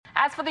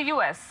As for the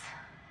US,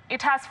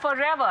 it has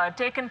forever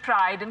taken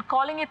pride in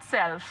calling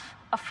itself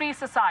a free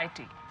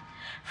society,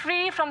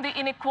 free from the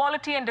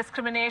inequality and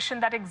discrimination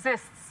that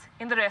exists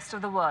in the rest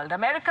of the world.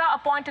 America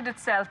appointed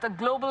itself the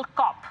global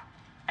cop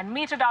and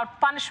meted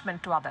out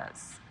punishment to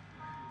others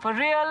for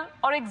real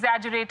or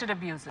exaggerated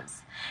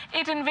abuses.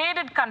 It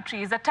invaded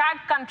countries,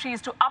 attacked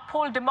countries to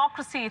uphold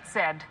democracy, it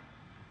said,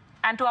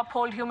 and to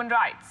uphold human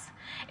rights.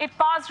 It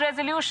passed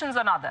resolutions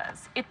on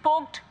others. It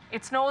poked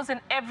its nose in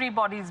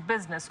everybody's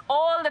business,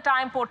 all the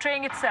time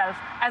portraying itself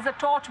as a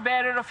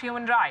torchbearer of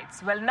human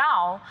rights. Well,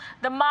 now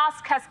the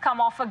mask has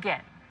come off again.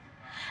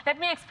 Let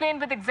me explain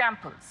with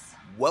examples.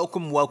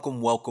 Welcome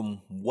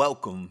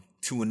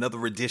to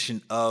another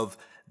edition of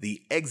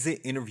the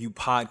Exit Interview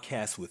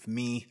Podcast with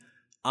me,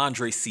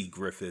 Andre C.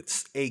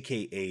 Griffiths,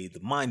 aka The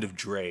Mind of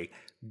Dre.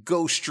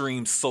 Go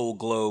stream Soul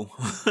Glow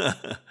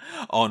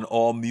on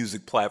all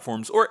music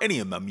platforms, or any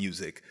of my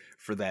music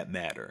for that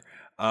matter.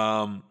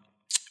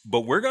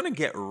 But we're going to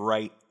get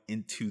right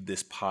into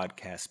this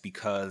podcast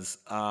because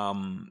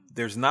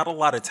there's not a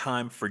lot of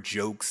time for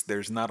jokes.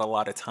 There's not a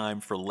lot of time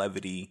for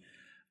levity.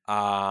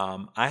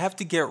 I have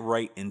to get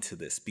right into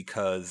this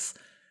because,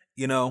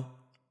 you know,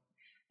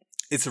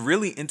 it's a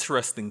really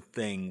interesting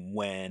thing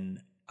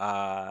when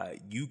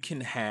you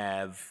can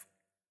have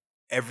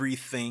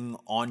everything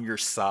on your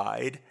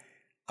side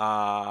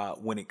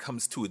when it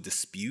comes to a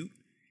dispute,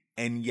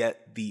 and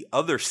yet the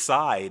other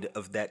side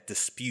of that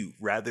dispute,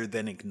 rather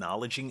than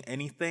acknowledging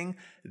anything,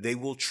 they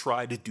will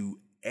try to do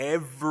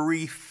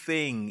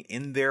everything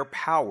in their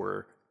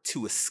power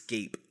to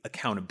escape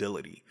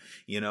accountability,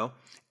 you know?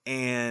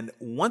 And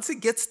once it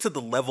gets to the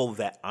level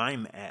that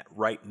I'm at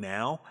right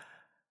now,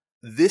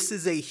 this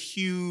is a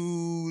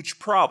huge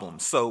problem.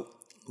 So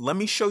let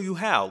me show you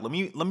how. Let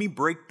me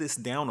break this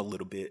down a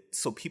little bit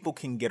so people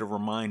can get a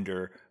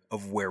reminder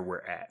of where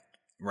we're at,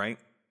 right?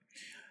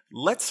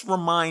 Let's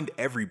remind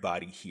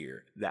everybody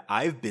here that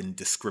I've been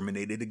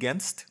discriminated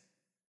against.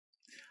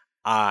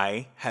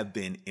 I have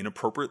been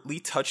inappropriately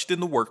touched in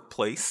the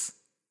workplace.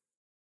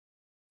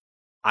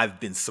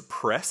 I've been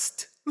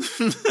suppressed.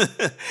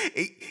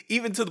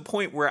 Even to the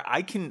point where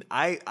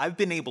I've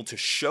been able to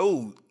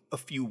show a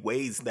few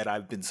ways that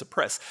I've been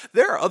suppressed.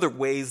 There are other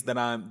ways that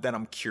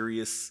I'm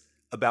curious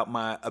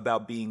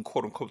about being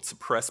quote unquote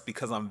suppressed,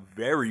 because I'm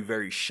very,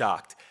 very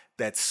shocked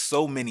that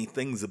so many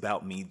things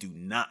about me do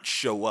not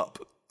show up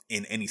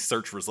in any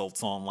search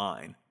results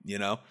online, you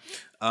know?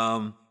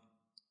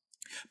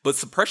 But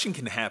suppression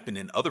can happen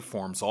in other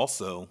forms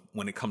also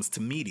when it comes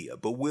to media,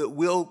 but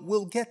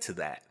we'll get to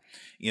that,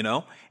 you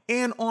know?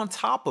 And on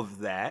top of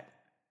that,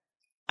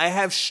 I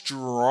have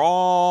strong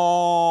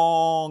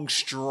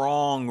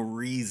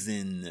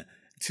reason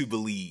to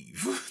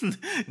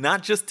believe,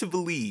 not just to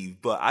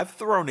believe, but I've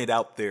thrown it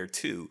out there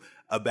too,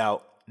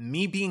 about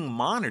me being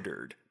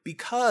monitored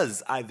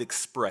because I've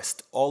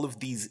expressed all of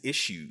these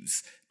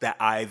issues that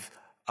I've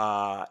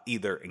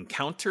either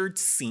encountered,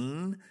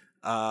 seen,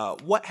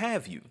 what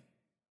have you,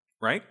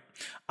 right?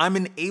 I'm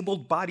an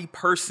able-bodied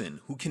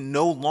person who can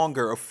no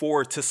longer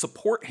afford to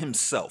support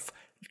himself.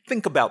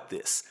 Think about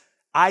this.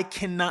 I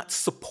cannot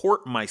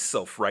support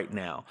myself right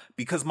now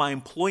because my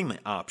employment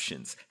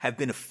options have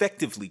been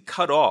effectively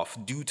cut off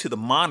due to the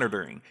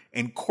monitoring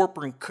and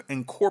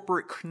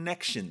corporate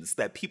connections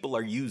that people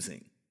are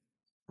using,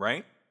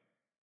 right?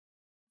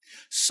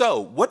 So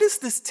what does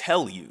this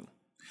tell you?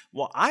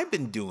 Well, I've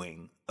been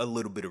doing a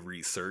little bit of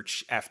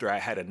research after I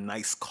had a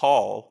nice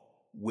call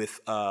with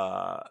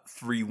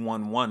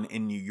 311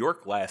 in New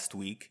York last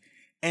week,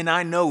 and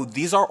I know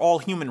these are all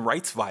human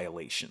rights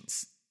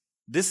violations.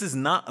 This is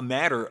not a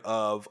matter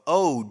of,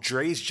 oh,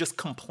 Dre's just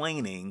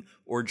complaining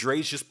or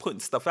Dre's just putting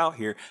stuff out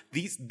here.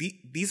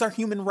 These are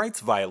human rights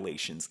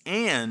violations.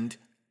 And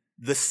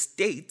the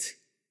state,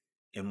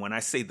 and when I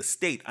say the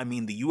state, I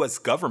mean the U.S.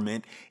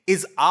 government,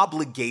 is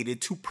obligated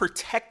to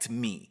protect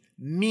me.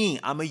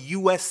 I'm a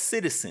U.S.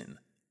 citizen.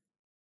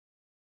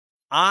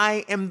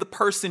 I am the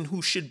person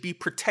who should be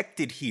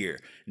protected here,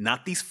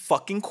 not these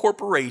fucking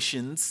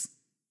corporations.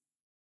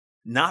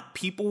 Not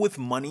people with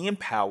money and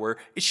power.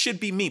 It should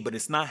be me, but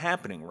it's not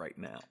happening right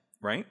now,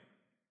 right?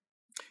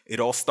 It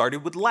all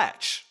started with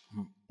Latch,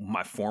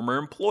 my former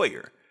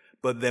employer.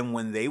 But then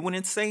when they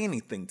wouldn't say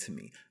anything to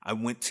me, I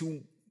went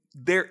to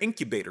their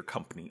incubator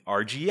company,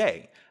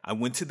 RGA. I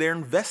went to their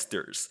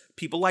investors,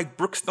 people like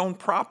Brookstone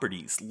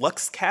Properties,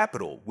 Lux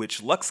Capital,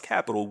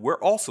 we're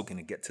also going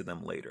to get to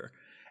them later,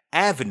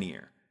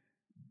 Avenir,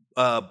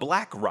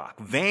 BlackRock,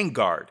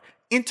 Vanguard,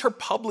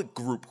 Interpublic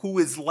Group, who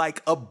is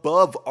like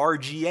above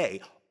RGA.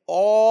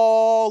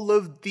 All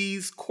of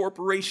these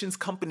corporations,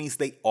 companies,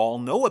 they all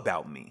know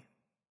about me.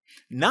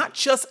 Not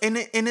just, and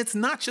it's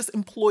not just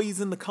employees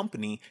in the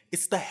company,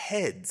 it's the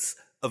heads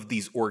of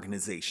these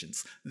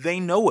organizations. They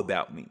know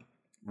about me,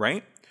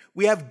 right?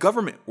 We have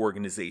government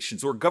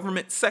organizations or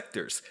government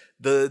sectors.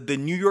 The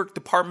New York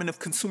Department of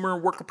Consumer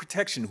and Worker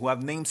Protection, who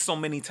I've named so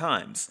many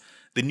times.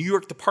 The New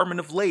York Department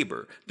of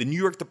Labor, the New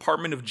York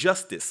Department of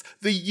Justice,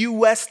 the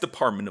U.S.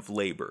 Department of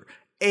Labor,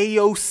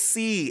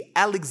 AOC,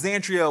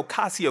 Alexandria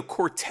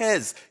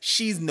Ocasio-Cortez,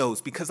 she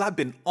knows because I've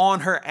been on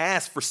her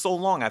ass for so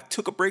long. I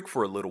took a break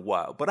for a little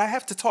while, but I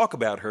have to talk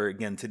about her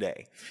again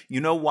today.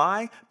 You know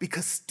why?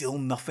 Because still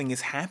nothing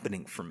is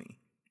happening for me,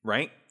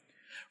 right?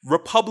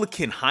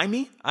 Republican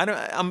Jaime,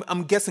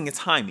 I'm guessing it's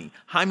Jaime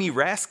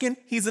Raskin,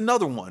 he's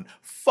another one.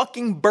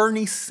 Fucking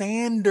Bernie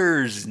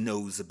Sanders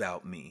knows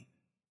about me.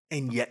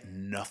 And yet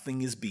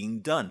nothing is being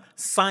done.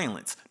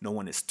 Silence. No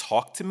one has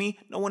talked to me.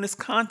 No one has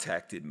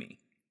contacted me.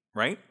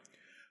 Right?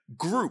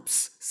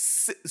 Groups,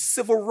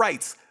 civil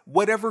rights,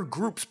 whatever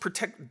groups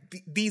protect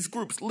these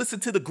groups. Listen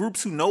to the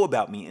groups who know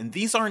about me, and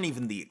these aren't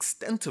even the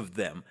extent of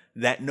them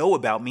that know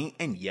about me,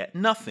 and yet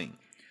nothing.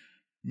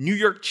 New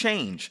York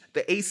Change,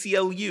 the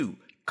ACLU,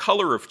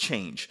 Color of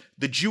Change,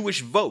 the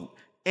Jewish Vote,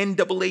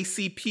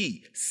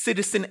 NAACP,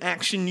 Citizen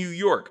Action New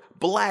York,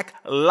 Black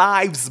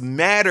Lives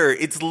Matter.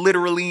 It's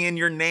literally in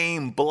your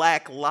name,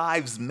 Black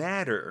Lives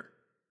Matter.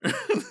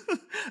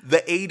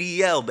 The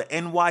ADL, the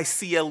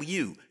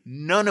NYCLU,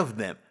 none of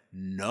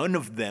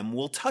them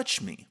will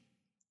touch me.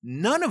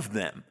 None of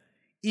them.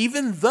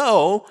 Even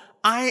though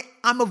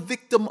I'm a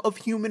victim of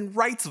human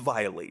rights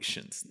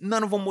violations.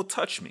 None of them will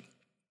touch me.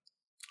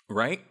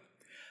 Right?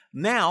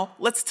 Now,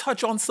 let's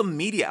touch on some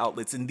media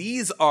outlets. And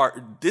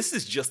this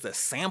is just a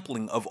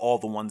sampling of all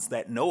the ones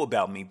that know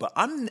about me, but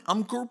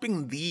I'm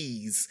grouping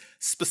these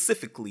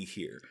specifically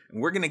here.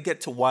 And we're going to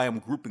get to why I'm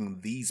grouping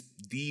these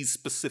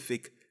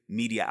specific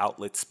media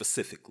outlets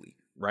specifically,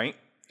 right?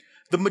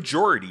 The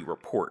Majority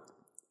Report,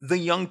 The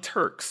Young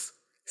Turks,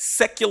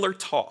 Secular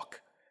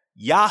Talk,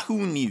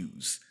 Yahoo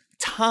News,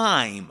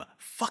 Time,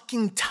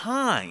 fucking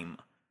Time,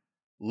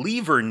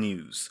 Lever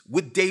News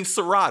with Dave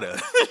Serrata,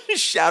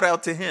 shout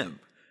out to him,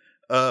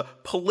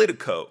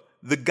 Politico,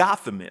 The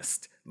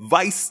Gothamist,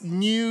 Vice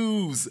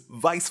News,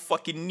 Vice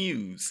fucking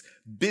News,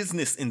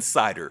 Business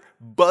Insider,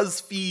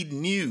 BuzzFeed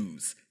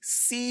News,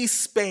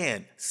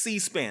 C-SPAN.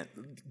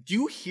 Do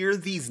you hear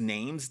these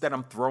names that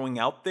I'm throwing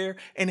out there?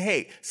 And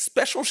hey,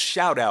 special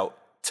shout out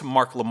to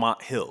Mark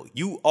Lamont Hill.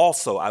 You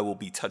also I will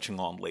be touching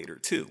on later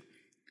too.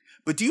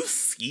 But do you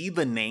see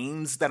the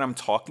names that I'm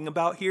talking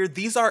about here?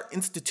 These are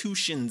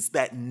institutions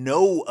that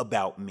know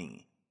about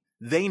me.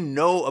 They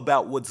know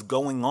about what's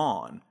going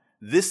on.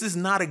 This is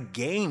not a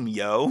game,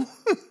 yo.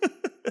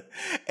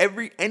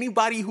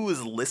 Anybody who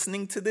is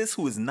listening to this,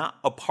 who is not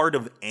a part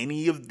of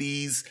any of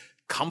these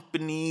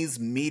companies,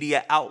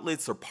 media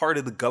outlets, or part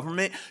of the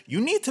government, you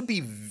need to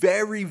be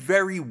very,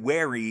 very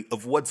wary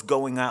of what's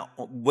going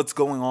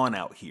on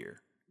out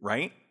here,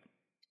 right?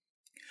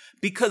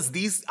 Because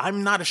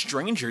I'm not a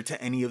stranger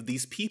to any of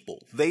these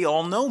people. They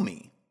all know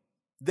me.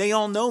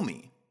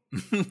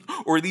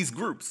 Or these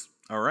groups,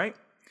 all right?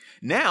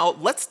 Now,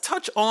 let's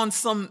touch on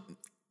some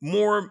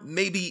more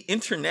maybe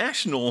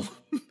international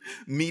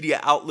media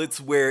outlets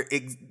where,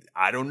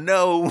 I don't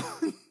know,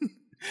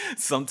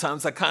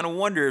 sometimes I kind of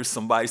wonder if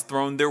somebody's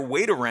throwing their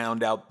weight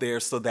around out there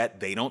so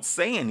that they don't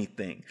say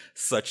anything,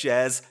 such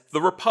as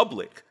The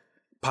Republic,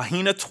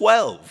 Pagina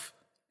 12,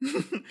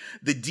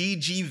 the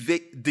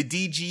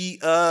DJVDE,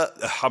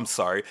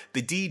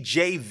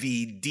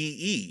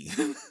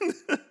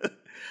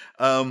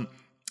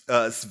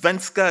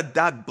 Svenska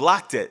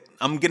Dagbladet.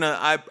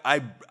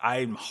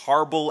 I'm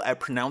horrible at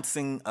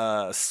pronouncing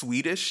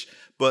Swedish,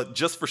 but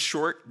just for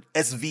short,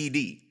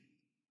 SVD.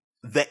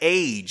 The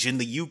Age in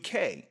the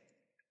UK.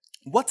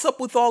 What's up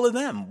with all of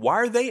them? Why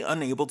are they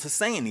unable to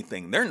say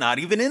anything? They're not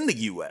even in the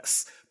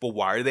US, but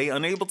why are they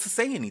unable to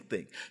say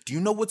anything? Do you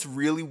know what's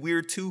really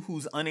weird too,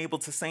 who's unable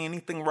to say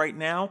anything right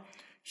now?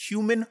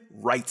 Human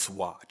Rights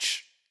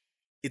Watch.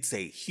 It's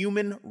a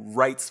human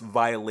rights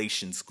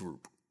violations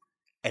group.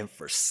 And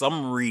for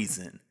some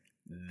reason,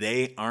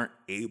 they aren't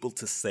able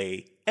to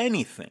say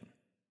anything,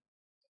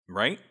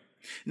 right?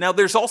 Now,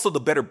 there's also the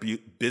Better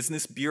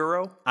Business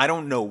Bureau. I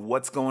don't know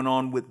what's going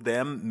on with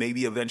them.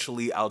 Maybe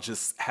eventually I'll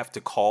just have to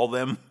call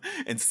them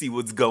and see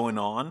what's going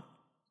on.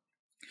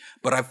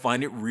 But I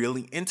find it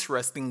really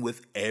interesting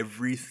with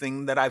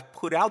everything that I've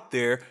put out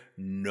there.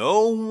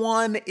 No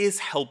one is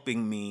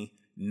helping me.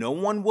 No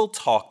one will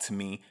talk to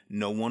me.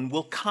 No one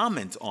will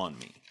comment on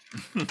me,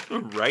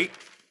 right?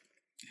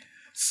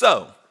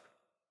 So,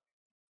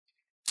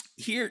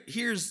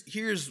 here's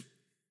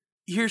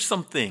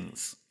some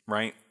things,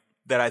 right,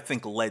 that I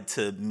think led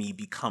to me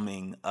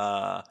becoming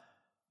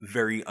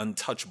very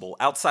untouchable,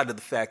 outside of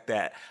the fact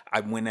that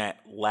I went at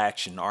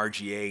Latch and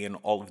RGA and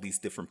all of these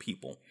different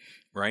people,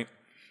 right?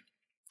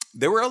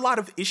 There were a lot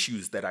of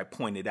issues that I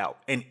pointed out,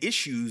 and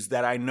issues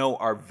that I know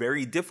are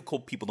very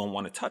difficult. People don't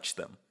want to touch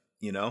them,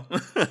 you know?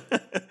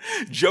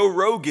 Joe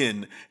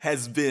Rogan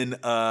has been,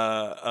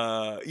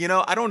 I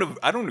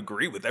don't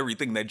agree with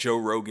everything that Joe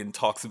Rogan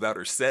talks about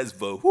or says,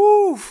 but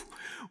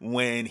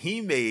when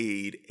he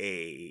made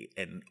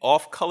an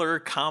off-color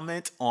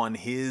comment on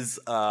his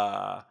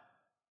podcast,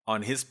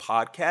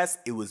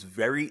 it was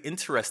very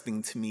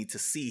interesting to me to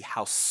see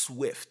how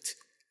swiftly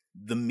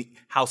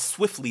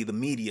the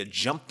media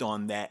jumped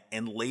on that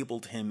and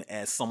labeled him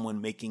as someone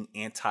making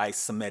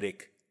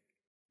anti-Semitic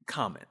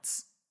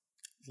comments.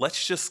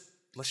 Let's just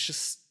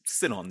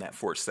sit on that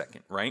for a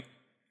second, right?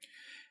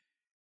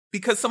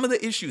 Because some of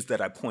the issues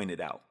that I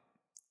pointed out.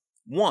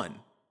 One,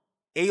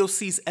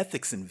 AOC's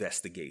ethics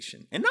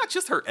investigation. And not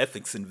just her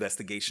ethics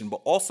investigation,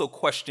 but also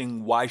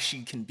questioning why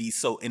she can be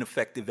so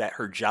ineffective at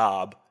her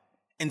job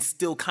and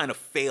still kind of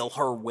fail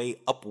her way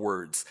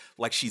upwards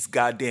like she's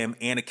goddamn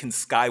Anakin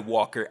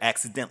Skywalker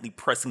accidentally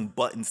pressing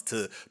buttons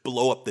to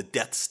blow up the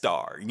Death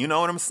Star. You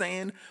know what I'm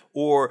saying?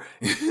 Or,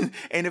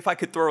 and if I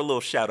could throw a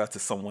little shout out to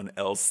someone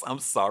else, I'm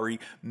sorry,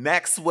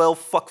 Maxwell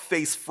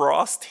Fuckface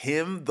Frost,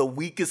 him, the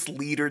weakest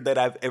leader that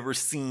I've ever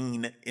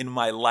seen in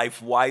my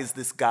life. Why was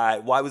this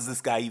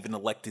guy even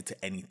elected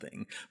to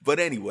anything? But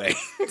anyway,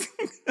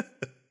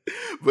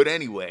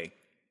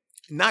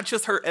 not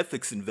just her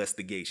ethics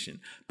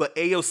investigation, but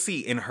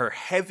AOC and her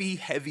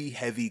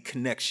heavy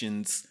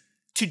connections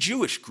to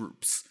Jewish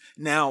groups.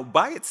 Now,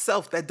 by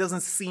itself, that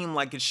doesn't seem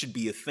like it should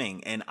be a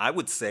thing. And I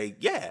would say,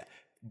 yeah,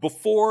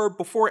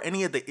 before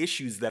any of the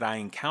issues that I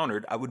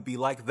encountered, I would be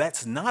like,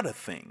 that's not a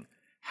thing.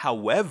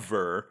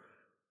 However,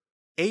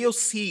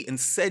 AOC and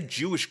said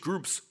Jewish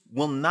groups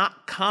will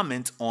not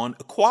comment on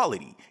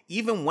equality,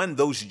 even when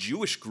those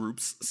Jewish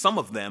groups, some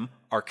of them,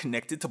 are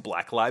connected to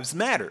Black Lives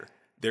Matter.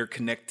 They're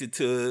connected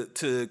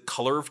to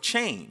Color of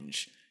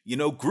Change. You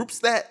know, groups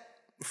that,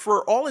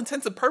 for all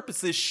intents and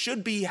purposes,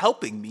 should be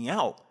helping me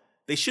out.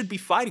 They should be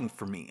fighting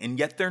for me, and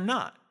yet they're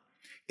not.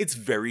 It's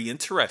very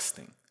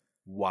interesting.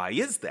 Why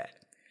is that?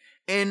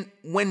 And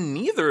when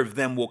neither of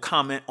them will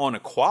comment on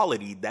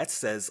equality, that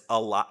says a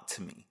lot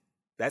to me.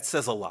 That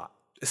says a lot,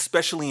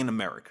 especially in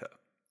America,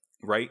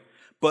 right?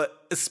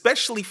 But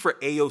especially for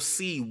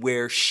AOC,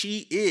 where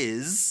she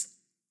is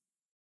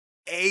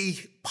a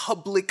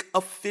public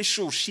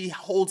official. She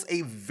holds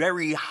a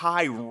very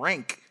high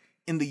rank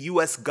in the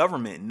US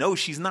government. No,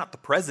 she's not the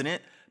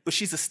president, but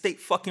she's a state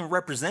fucking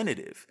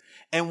representative.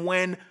 And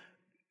when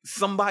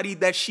somebody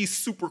that she's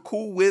super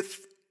cool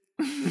with,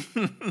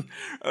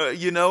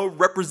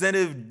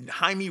 Representative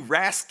Jaime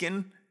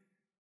Raskin,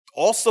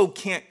 also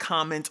can't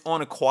comment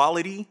on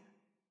equality,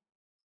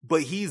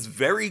 but he's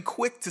very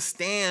quick to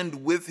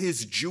stand with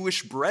his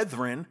Jewish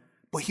brethren,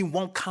 but he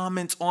won't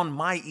comment on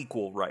my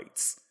equal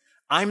rights.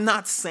 I'm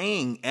not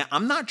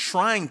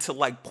trying to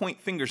like point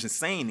fingers and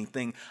say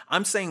anything.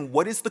 I'm saying,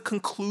 what is the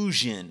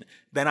conclusion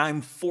that I'm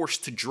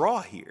forced to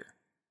draw here?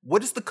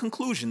 What is the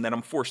conclusion that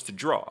I'm forced to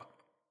draw?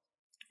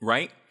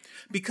 Right?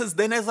 Because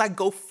then as I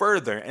go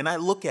further and I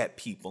look at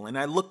people and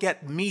I look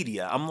at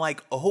media, I'm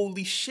like, oh,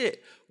 holy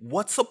shit,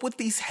 what's up with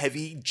these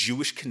heavy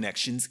Jewish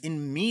connections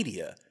in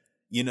media?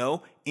 You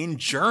know, in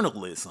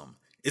journalism,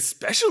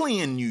 especially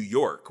in New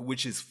York,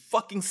 which is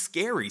fucking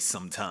scary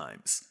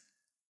sometimes.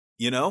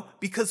 You know,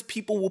 because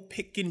people will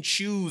pick and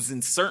choose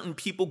and certain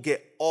people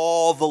get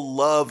all the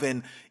love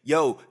and,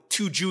 yo,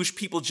 2 Jewish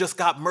people just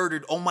got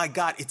murdered. Oh my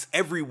God, it's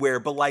everywhere.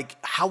 But like,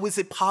 how is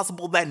it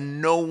possible that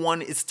no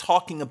one is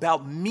talking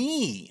about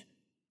me?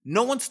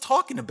 No one's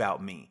talking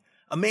about me.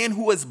 A man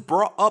who has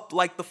brought up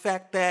like the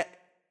fact that,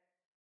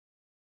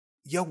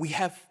 yo, we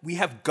have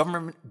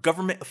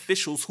government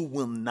officials who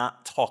will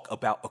not talk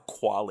about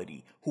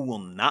equality, who will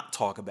not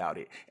talk about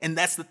it. And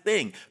that's the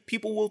thing.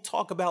 People will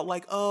talk about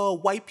like, oh,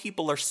 white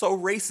people are so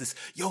racist.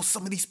 Yo,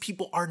 some of these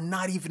people are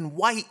not even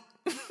white.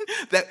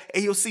 That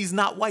AOC is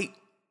not white.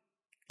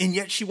 And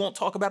yet she won't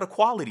talk about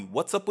equality.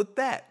 What's up with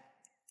that?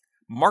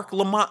 Mark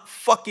Lamont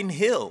fucking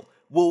Hill.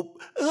 Well,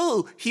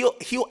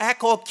 he'll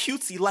act all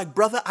cutesy like,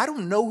 brother, I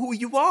don't know who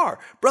you are.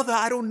 Brother,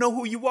 I don't know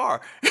who you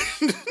are.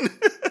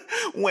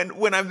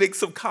 when I make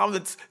some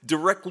comments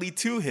directly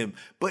to him.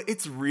 But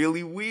it's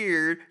really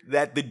weird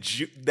that the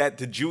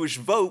Jewish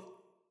vote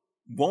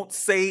won't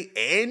say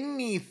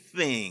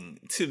anything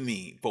to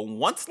me. But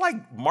once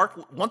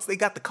they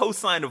got the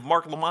cosign of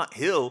Mark Lamont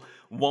Hill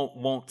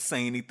won't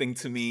say anything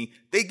to me,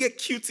 they get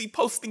cutesy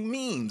posting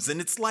memes.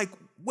 And it's like,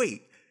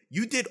 wait,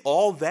 you did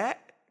all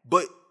that,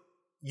 but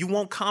you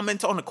won't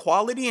comment on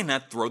equality? And I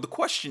throw the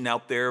question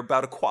out there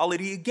about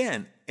equality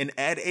again and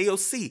add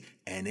AOC,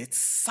 and it's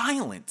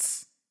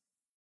silence.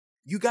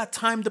 You got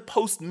time to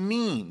post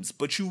memes,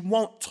 but you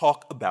won't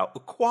talk about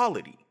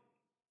equality,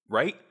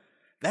 right?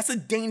 That's a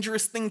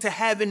dangerous thing to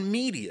have in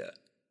media.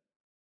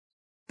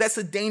 That's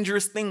a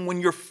dangerous thing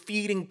when you're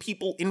feeding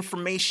people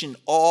information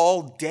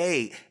all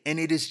day and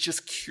it is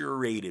just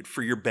curated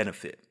for your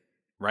benefit,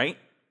 right?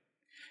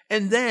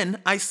 And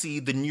then I see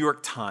the New York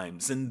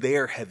Times and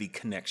their heavy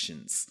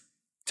connections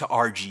to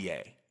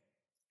RGA.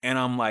 And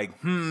I'm like,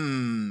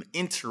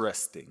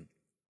 interesting.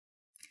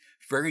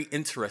 Very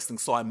interesting.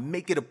 So I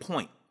make it a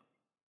point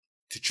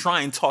to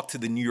try and talk to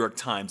the New York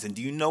Times. And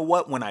do you know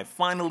what? When I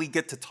finally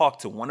get to talk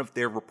to one of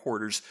their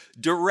reporters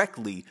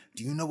directly,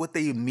 do you know what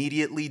they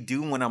immediately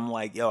do when I'm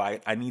like, yo,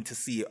 I need to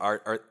see,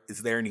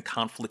 is there any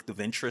conflict of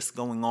interest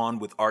going on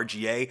with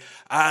RGA?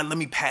 Let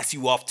me pass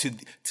you off to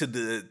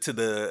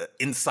the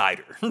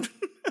insider.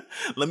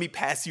 Let me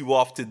pass you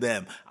off to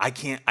them. I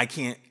can't,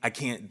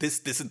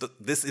 this isn't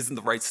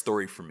the right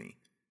story for me.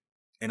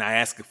 And I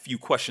ask a few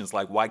questions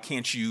like, why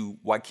can't you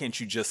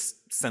just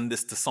send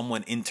this to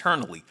someone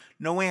internally?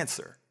 No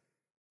answer.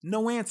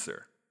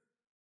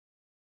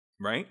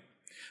 Right?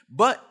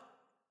 But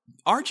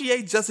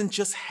RGA doesn't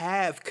just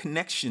have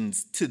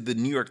connections to the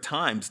New York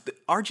Times. The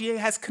RGA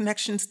has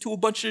connections to a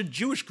bunch of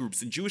Jewish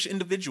groups and Jewish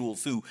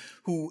individuals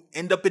who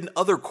end up in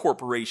other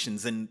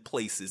corporations and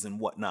places and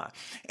whatnot.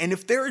 And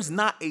if there is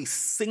not a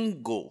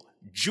single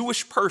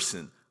Jewish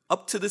person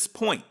up to this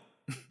point,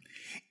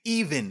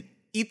 even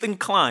Ethan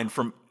Klein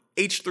from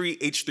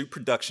H3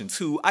 Productions,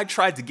 who I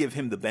tried to give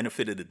him the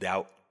benefit of the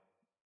doubt,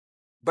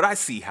 but I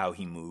see how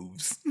he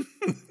moves.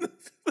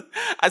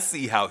 I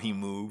see how he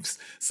moves.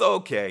 So,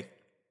 okay.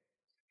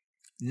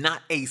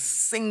 Not a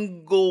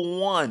single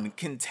one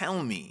can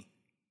tell me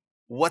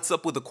what's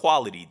up with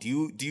equality.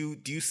 Do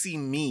you see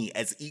me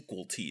as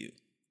equal to you?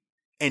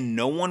 And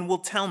no one will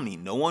tell me.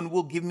 No one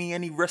will give me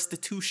any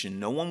restitution.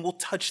 No one will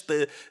touch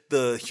the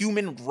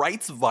human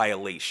rights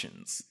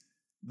violations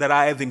that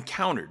I have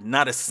encountered.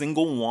 Not a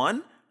single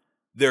one.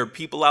 There are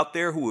people out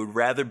there who would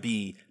rather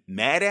be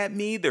mad at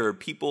me. There are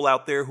people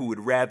out there who would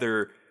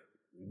rather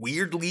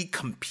weirdly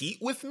compete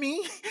with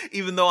me,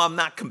 even though I'm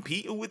not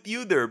competing with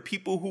you. There are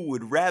people who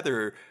would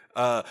rather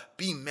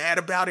be mad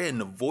about it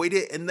and avoid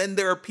it. And then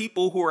there are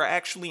people who are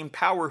actually in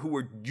power who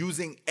are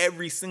using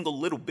every single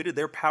little bit of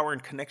their power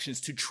and connections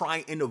to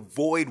try and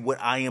avoid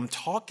what I am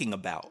talking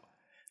about.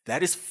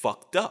 That is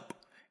fucked up.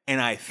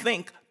 And I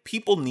think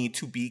people need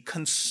to be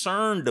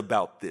concerned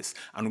about this.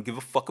 I don't give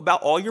a fuck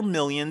about all your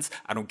millions.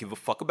 I don't give a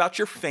fuck about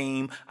your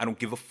fame. I don't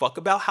give a fuck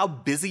about how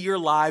busy your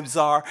lives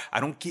are. I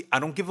don't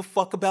give a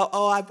fuck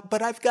about,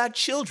 but I've got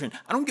children.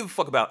 I don't give a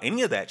fuck about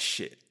any of that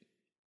shit.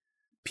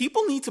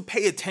 People need to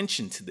pay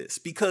attention to this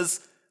because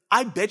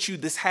I bet you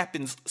this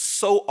happens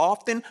so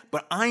often,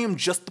 but I am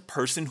just the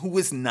person who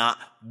is not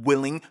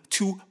willing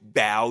to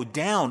bow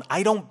down.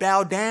 I don't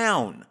bow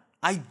down.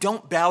 I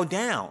don't bow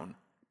down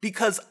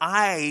because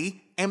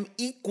I am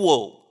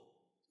equal.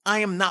 I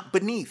am not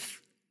beneath.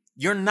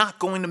 You're not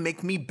going to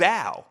make me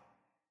bow.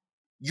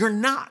 You're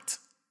not.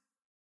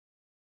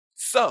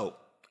 So,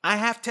 I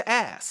have to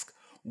ask,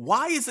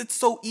 why is it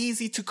so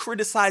easy to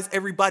criticize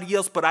everybody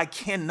else, but I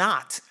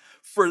cannot,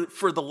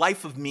 for the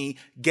life of me,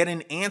 get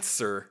an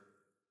answer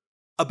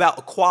about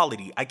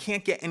equality? I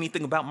can't get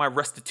anything about my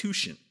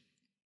restitution,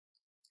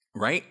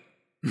 right?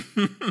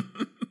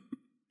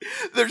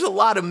 There's a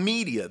lot of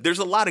media, there's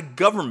a lot of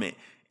government,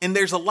 and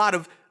there's a lot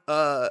of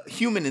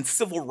human and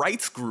civil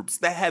rights groups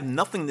that have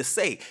nothing to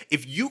say.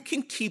 If you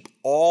can keep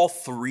all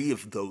three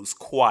of those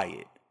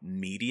quiet,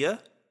 media,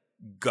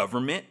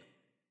 government,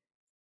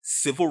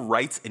 civil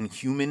rights, and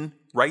human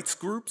rights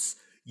groups,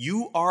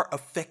 you are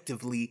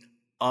effectively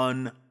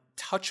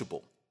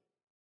untouchable.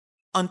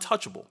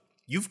 Untouchable.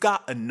 You've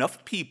got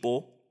enough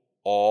people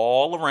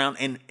all around,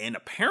 and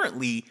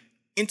apparently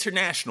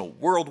international,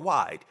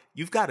 worldwide,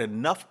 you've got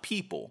enough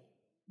people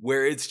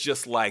where it's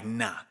just like,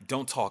 nah,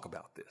 don't talk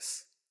about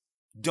this.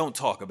 Don't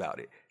talk about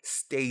it.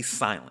 Stay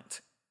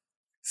silent.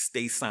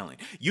 Stay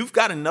silent. You've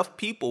got enough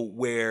people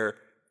where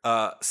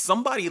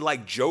somebody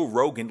like Joe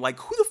Rogan, like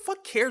who the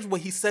fuck cares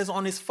what he says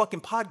on his fucking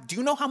pod? Do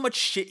you know how much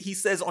shit he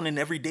says on an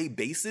everyday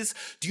basis?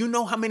 Do you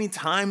know how many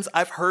times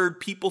I've heard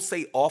people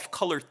say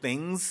off-color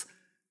things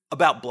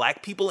about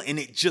black people and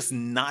it just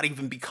not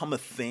even become a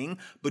thing?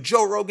 But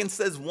Joe Rogan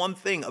says one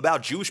thing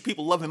about Jewish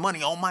people loving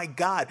money. Oh my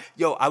God.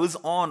 Yo, I was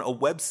on a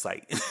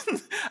website.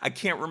 I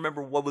can't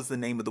remember what was the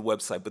name of the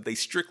website, but they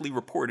strictly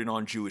reported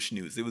on Jewish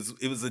news. It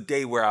was a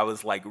day where I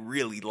was like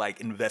really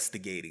like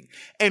investigating.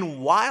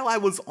 And while I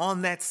was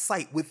on that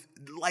site with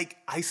like,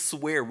 I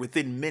swear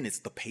within minutes,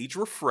 the page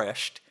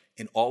refreshed.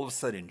 And all of a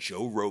sudden,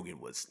 Joe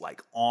Rogan was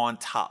like on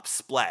top,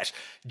 splash.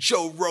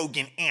 Joe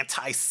Rogan,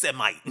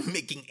 anti-Semite,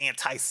 making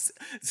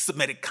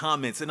anti-Semitic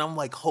comments. And I'm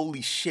like,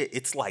 holy shit,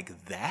 it's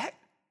like that?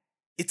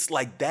 It's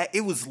like that?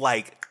 It was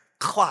like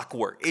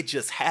clockwork. It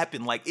just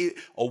happened like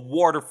a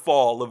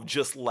waterfall of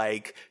just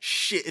like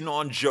shitting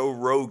on Joe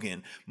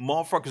Rogan.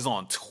 Motherfuckers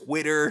on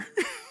Twitter.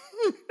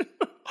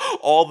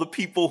 All the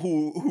people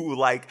who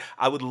like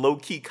I would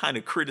low-key kind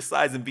of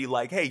criticize and be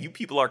like, hey, you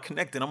people are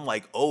connected. I'm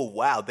like, oh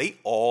wow, they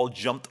all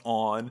jumped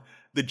on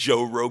the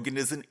Joe Rogan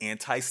is an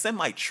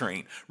anti-Semite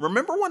train.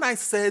 Remember when I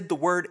said the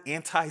word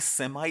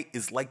anti-Semite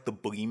is like the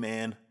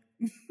boogeyman?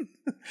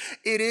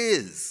 It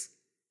is.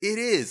 It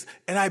is.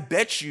 And I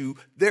bet you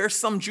there are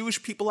some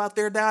Jewish people out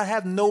there that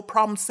have no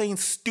problem saying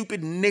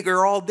stupid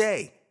nigger all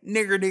day.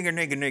 Nigger, nigger,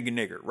 nigger, nigger,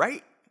 nigger,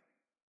 right?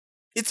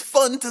 It's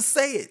fun to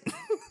say it.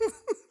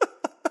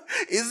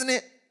 Isn't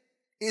it?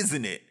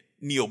 Isn't it,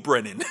 Neil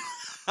Brennan?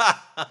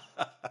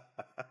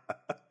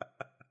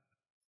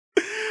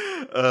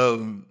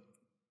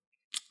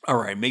 All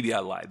right, maybe I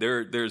lied.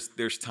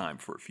 There's time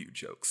for a few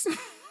jokes.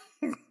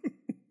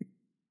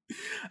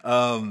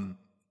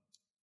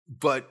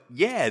 But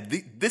yeah,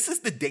 this is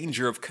the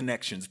danger of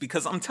connections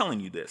because I'm telling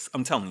you this.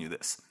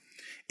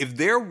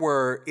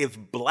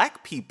 If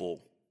black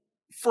people,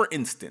 for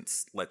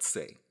instance, let's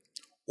say,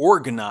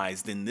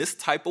 organized in this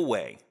type of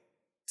way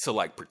to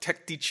like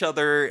protect each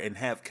other and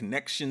have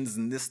connections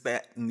and this,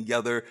 that, and the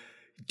other,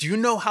 do you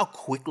know how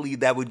quickly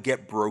that would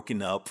get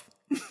broken up?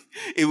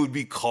 It would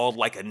be called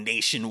like a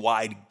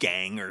nationwide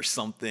gang or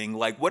something,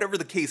 like whatever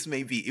the case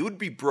may be. It would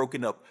be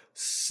broken up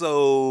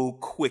so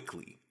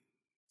quickly.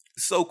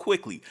 so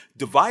quickly.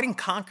 Divide and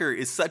conquer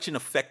is such an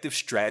effective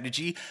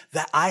strategy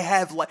that I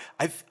have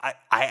I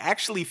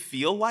actually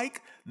feel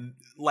like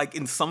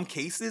in some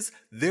cases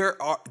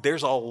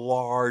there's a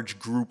large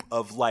group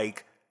of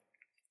like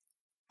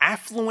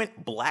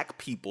affluent black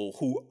people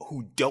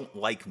who don't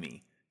like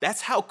me.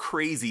 That's how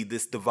crazy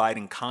this divide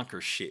and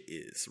conquer shit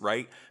is,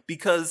 right?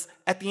 Because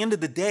at the end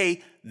of the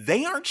day,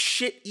 they aren't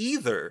shit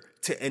either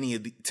to any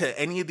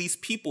of these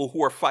people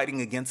who are fighting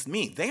against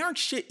me. They aren't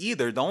shit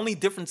either. The only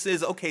difference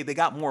is, okay, they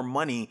got more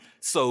money,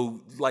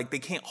 so like they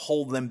can't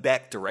hold them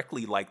back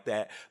directly like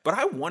that. But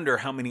I wonder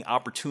how many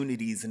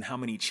opportunities and how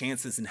many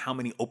chances and how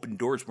many open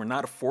doors were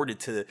not afforded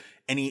to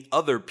any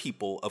other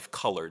people of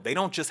color. They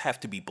don't just have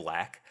to be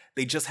black.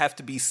 They just have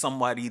to be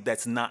somebody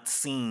that's not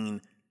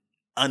seen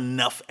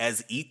enough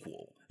as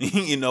equal,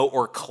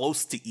 or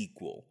close to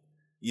equal,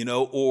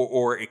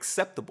 or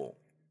acceptable.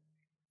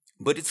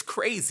 But it's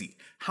crazy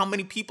how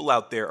many people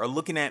out there are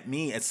looking at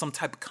me as some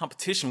type of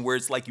competition where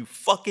it's like, you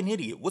fucking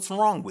idiot. What's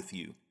wrong with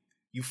you?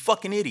 You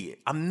fucking idiot.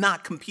 I'm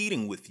not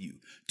competing with you.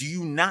 Do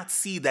you not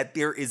see that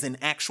there is an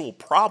actual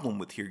problem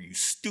with here, you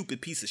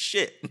stupid piece of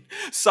shit?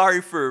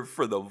 Sorry for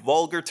the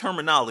vulgar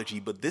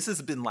terminology, but this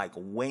has been like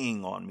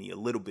weighing on me a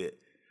little bit,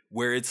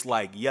 where it's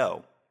like,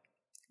 yo,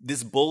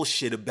 this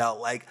bullshit about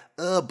like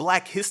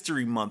Black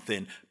History Month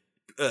and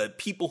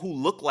people who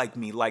look like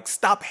me, like,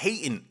 stop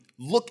hating.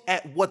 Look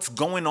at what's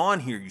going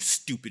on here, you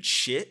stupid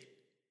shit.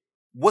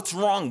 What's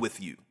wrong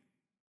with you?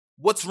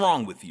 What's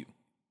wrong with you?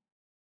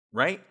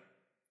 Right?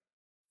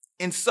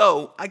 And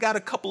so I got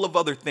a couple of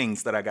other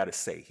things that I got to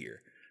say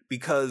here,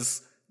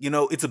 because,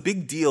 it's a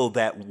big deal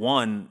that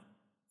one,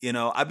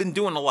 I've been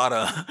doing a lot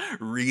of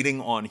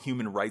reading on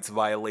human rights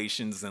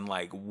violations and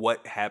like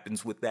what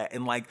happens with that.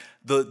 And like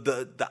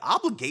the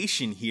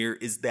obligation here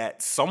is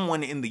that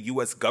someone in the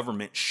US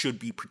government should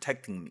be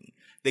protecting me.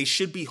 They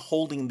should be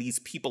holding these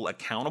people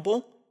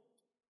accountable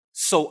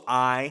so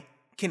I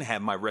can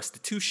have my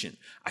restitution.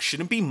 I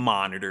shouldn't be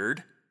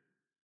monitored.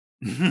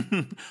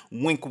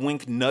 Wink,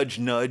 wink, nudge,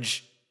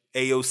 nudge,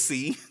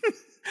 AOC.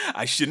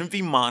 I shouldn't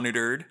be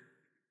monitored.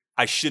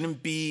 I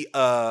shouldn't be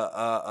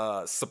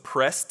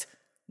suppressed.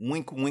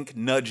 Wink, wink,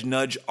 nudge,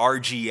 nudge,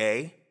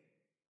 RGA.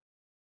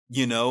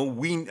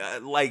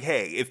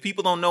 Hey, if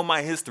people don't know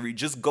my history,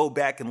 just go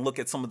back and look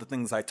at some of the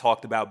things I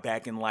talked about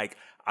back in like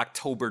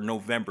October,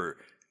 November.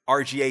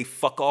 RGA,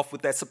 fuck off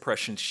with that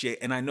suppression shit.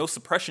 And I know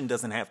suppression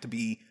doesn't have to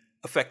be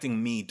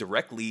affecting me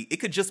directly. It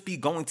could just be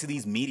going to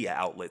these media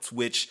outlets,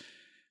 which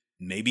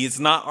maybe it's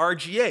not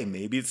RGA.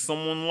 Maybe it's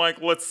someone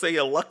like, let's say,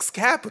 a Lux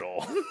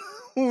Capital.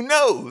 Who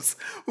knows?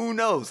 Who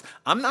knows?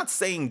 I'm not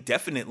saying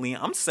definitely.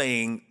 I'm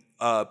saying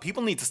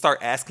people need to start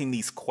asking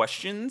these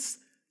questions,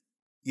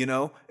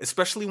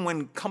 especially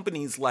when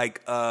companies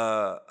like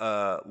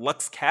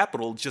Lux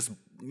Capital just,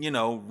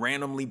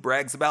 randomly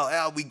brags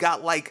about, we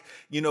got like,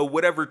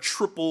 whatever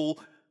triple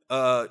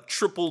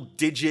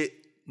digit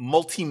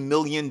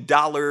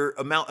multi-million-dollar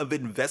amount of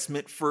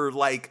investment for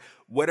like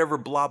whatever,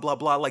 blah, blah,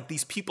 blah. Like,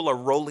 these people are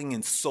rolling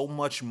in so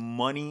much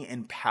money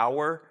and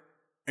power,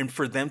 and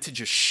for them to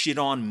just shit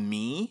on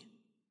me,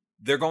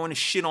 they're going to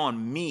shit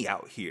on me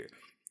out here.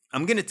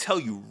 I'm going to tell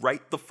you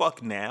right the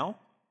fuck now,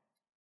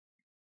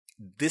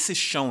 this is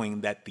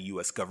showing that the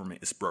US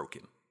government is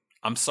broken.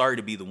 I'm sorry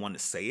to be the one to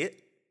say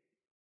it,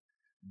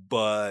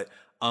 but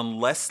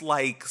unless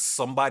like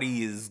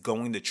somebody is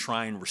going to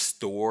try and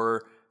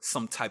restore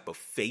some type of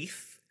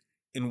faith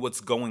in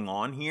what's going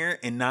on here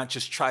and not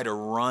just try to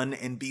run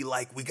and be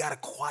like, we got to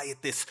quiet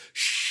this.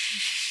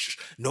 Shh.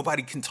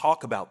 Nobody can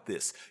talk about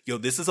this. Yo,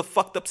 this is a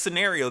fucked up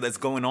scenario that's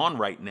going on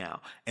right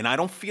now. And I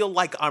don't feel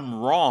like I'm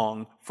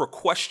wrong for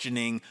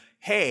questioning,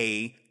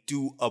 hey,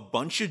 do a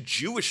bunch of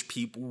Jewish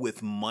people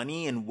with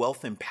money and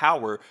wealth and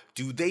power,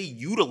 do they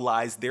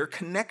utilize their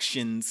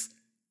connections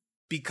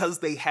because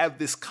they have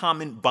this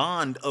common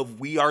bond of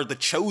we are the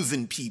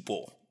chosen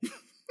people?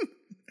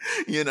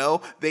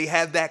 They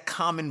have that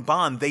common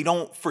bond. They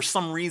don't, for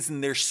some reason,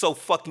 they're so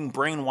fucking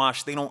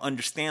brainwashed, they don't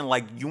understand,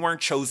 like, you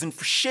weren't chosen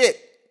for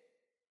shit.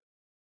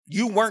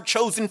 You weren't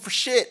chosen for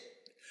shit.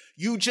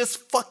 You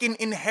just fucking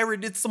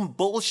inherited some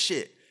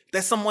bullshit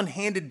that someone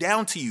handed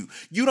down to you.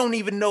 You don't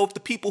even know if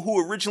the people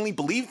who originally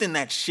believed in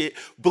that shit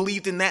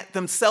believed in that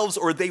themselves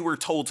or they were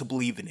told to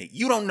believe in it.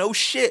 You don't know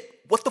shit.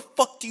 What the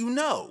fuck do you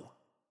know?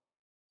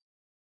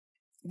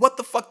 What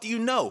the fuck do you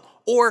know?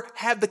 Or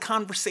have the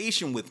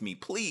conversation with me,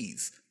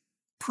 please.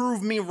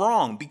 Prove me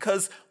wrong,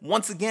 because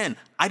once again,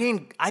 I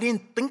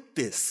didn't think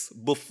this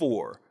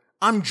before.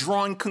 I'm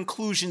drawing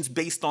conclusions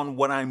based on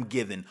what I'm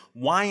given.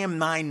 Why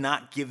am I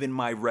not given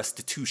my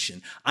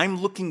restitution?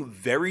 I'm looking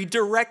very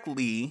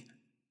directly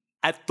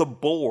at the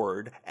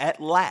board at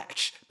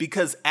Latch,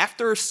 because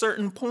after a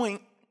certain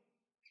point,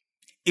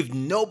 if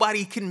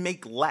nobody can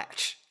make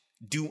Latch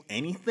do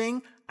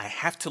anything, I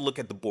have to look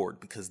at the board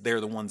because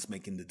they're the ones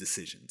making the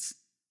decisions,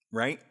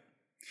 right?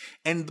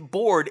 And the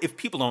board, if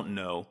people don't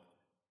know,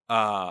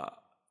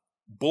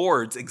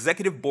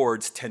 executive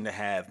boards tend to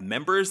have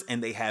members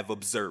and they have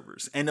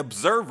observers. And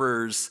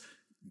observers,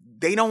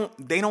 they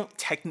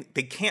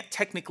can't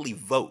technically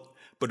vote,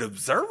 But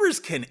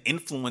observers can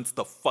influence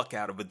the fuck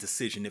out of a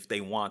decision if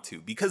they want to,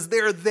 because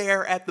they're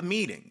there at the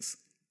meetings.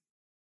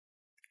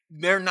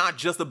 They're not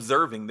just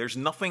observing. There's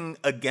nothing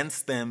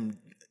against them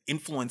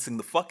influencing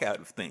the fuck out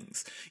of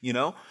things, you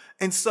know?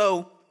 And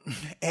so,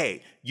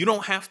 hey, you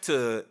don't have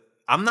to,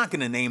 I'm not going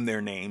to name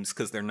their names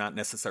because they're not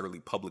necessarily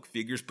public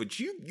figures, but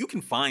you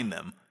can find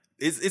them.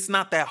 It's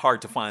not that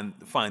hard to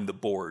find the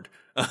board,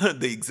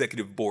 the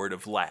executive board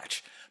of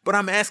Latch. But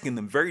I'm asking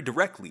them very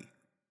directly,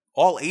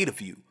 all 8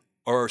 of you,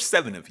 or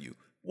 7 of you,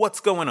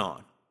 what's going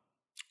on?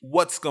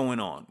 What's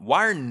going on?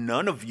 Why are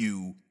none of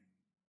you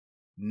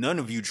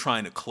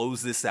trying to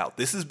close this out?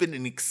 This has been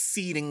an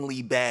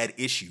exceedingly bad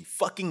issue.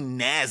 Fucking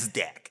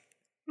NASDAQ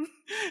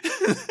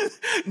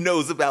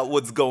knows about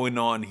what's going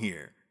on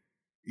here.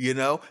 You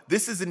know,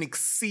 this is an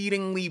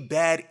exceedingly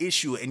bad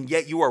issue, and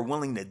yet you are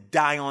willing to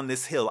die on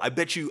this hill. I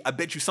bet you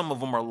some of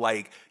them are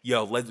like,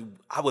 yo,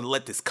 I would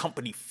let this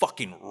company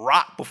fucking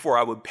rot before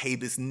I would pay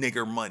this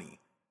nigger money.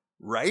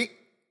 Right?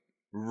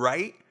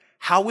 Right?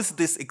 How is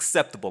this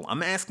acceptable?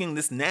 I'm asking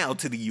this now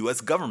to the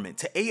US government,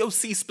 to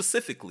AOC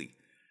specifically,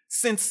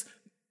 since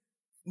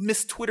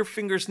Miss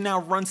Twitterfingers now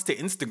runs to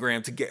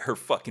Instagram to get her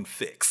fucking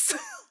fix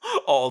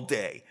all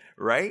day,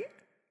 right?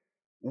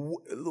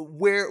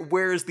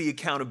 Where is the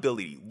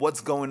accountability? What's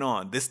going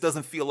on? This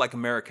doesn't feel like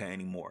America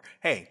anymore.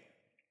 Hey,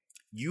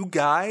 you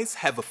guys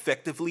have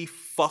effectively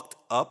fucked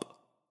up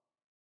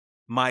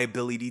my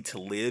ability to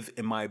live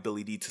and my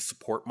ability to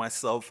support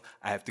myself.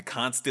 I have to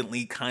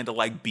constantly kind of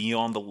like be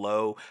on the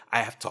low. I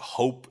have to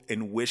hope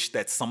and wish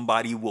that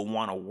somebody will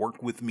want to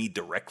work with me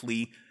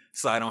directly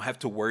so I don't have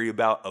to worry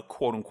about a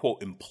quote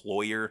unquote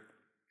employer.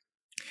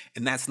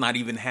 And that's not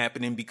even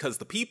happening because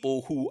the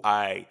people who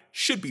I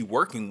should be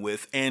working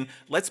with, and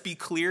let's be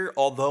clear,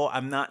 although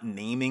I'm not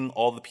naming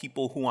all the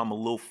people who I'm a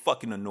little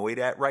fucking annoyed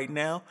at right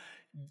now,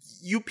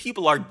 you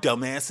people are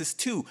dumbasses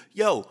too.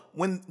 Yo,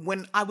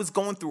 when I was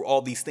going through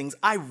all these things,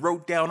 I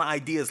wrote down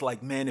ideas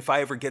like, man, if I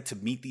ever get to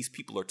meet these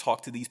people or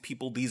talk to these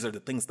people, these are the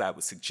things that I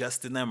would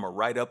suggest to them or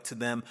write up to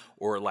them,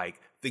 or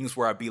like things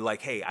where I'd be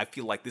like, hey, I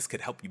feel like this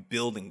could help you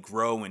build and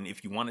grow, and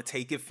if you want to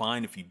take it,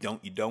 fine. If you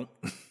don't, you don't.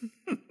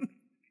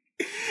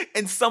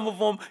 And some of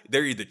them,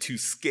 they're either too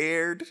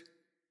scared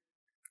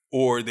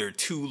or they're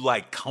too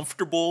like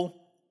comfortable,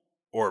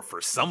 or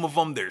for some of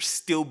them, they're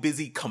still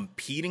busy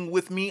competing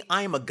with me.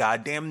 I am a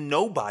goddamn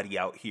nobody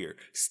out here.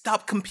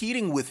 Stop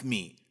competing with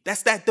me.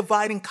 That's that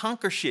divide and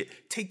conquer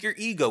shit. Take your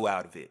ego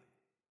out of it.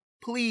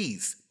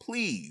 Please,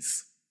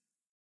 please.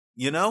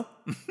 You know,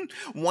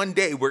 one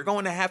day we're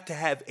going to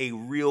have a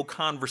real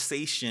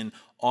conversation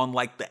on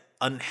like the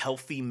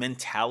unhealthy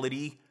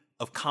mentality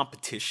of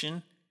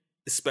competition,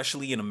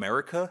 especially in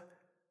America.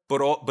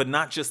 But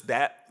not just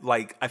that.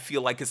 Like, I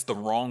feel like it's the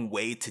wrong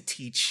way to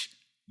teach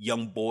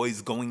young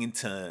boys going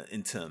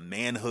into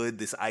manhood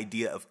this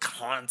idea of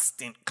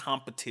constant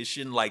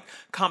competition. Like,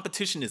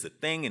 competition is a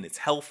thing and it's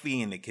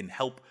healthy and it can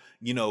help,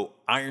 you know,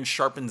 iron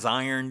sharpens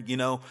iron, you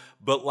know,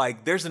 but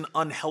like there's an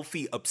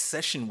unhealthy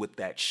obsession with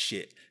that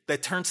shit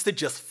that turns to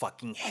just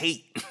fucking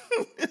hate.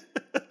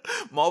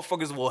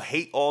 Motherfuckers will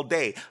hate all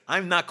day.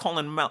 I'm not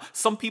calling them out.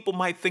 Some people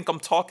might think I'm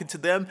talking to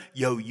them.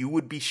 Yo, you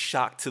would be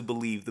shocked to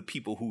believe the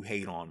people who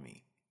hate on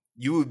me.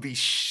 You would be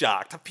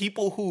shocked.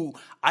 People who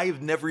I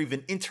have never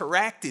even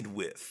interacted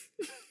with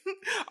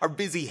are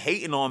busy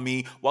hating on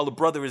me while the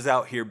brother is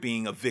out here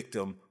being a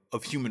victim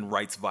of human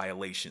rights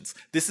violations.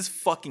 This is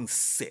fucking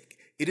sick.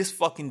 It is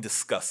fucking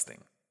disgusting.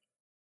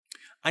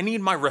 I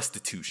need my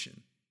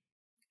restitution.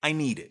 I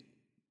need it.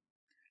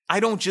 I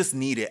don't just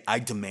need it, I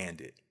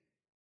demand it.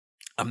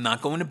 I'm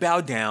not going to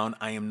bow down.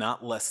 I am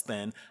not less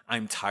than.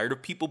 I'm tired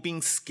of people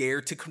being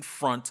scared to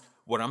confront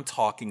what I'm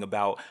talking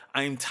about.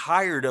 I'm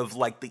tired of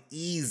like the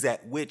ease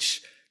at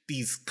which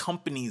these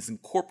companies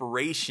and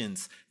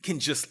corporations can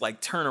just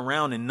like turn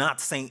around and not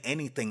say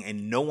anything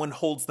and no one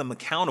holds them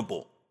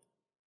accountable.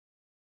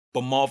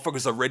 But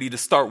motherfuckers are ready to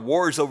start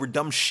wars over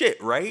dumb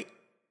shit, right?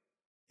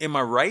 Am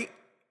I right?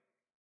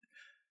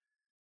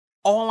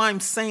 All I'm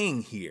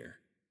saying here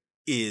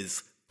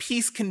is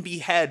peace can be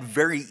had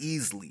very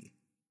easily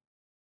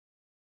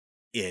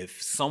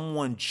if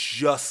someone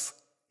just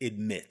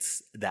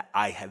admits that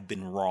I have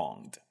been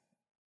wronged.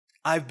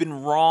 I've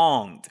been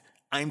wronged.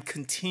 I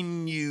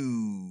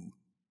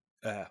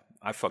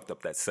fucked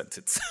up that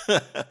sentence.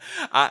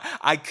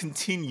 I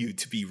continue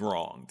to be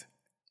wronged.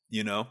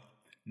 You know,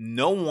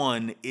 no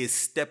one is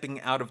stepping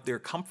out of their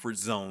comfort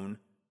zone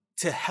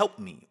to help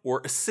me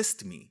or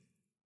assist me.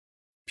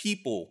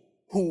 People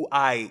who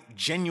I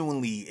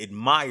genuinely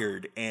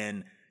admired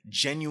and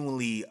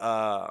genuinely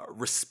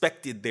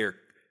respected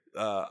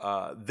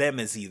them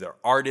as either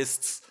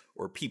artists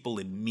or people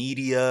in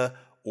media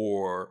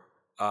or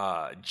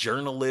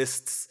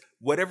journalists,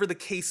 whatever the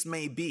case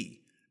may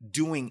be,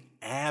 doing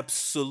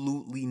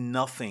absolutely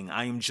nothing.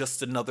 I am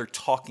just another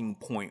talking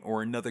point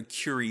or another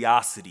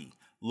curiosity.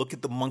 Look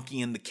at the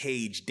monkey in the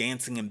cage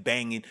dancing and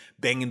banging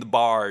the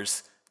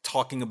bars,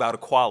 talking about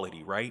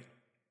equality, right?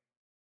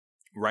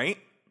 Right?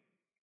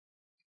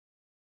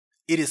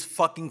 It is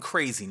fucking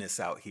craziness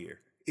out here.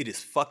 It is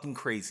fucking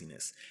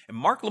craziness. And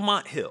Mark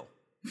Lamont Hill,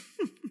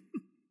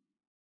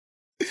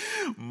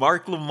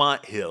 Mark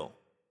Lamont Hill,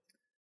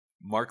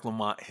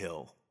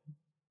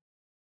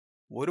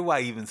 what do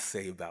I even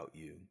say about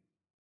you?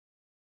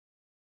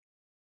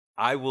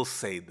 I will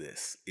say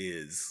this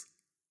is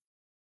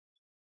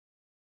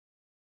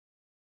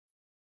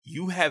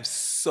you have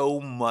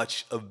so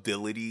much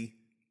ability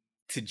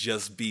to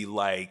just be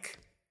like,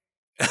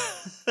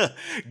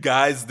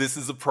 guys, this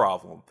is a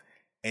problem.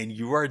 And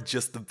you are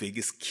just the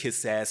biggest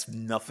kiss-ass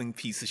nothing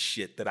piece of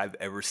shit that I've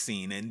ever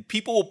seen. And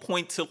people will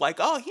point to like,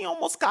 oh, he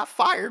almost got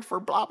fired for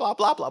blah, blah,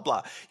 blah, blah,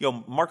 blah.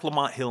 Yo, Mark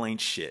Lamont Hill ain't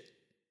shit.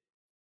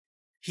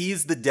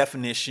 He's the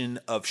definition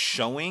of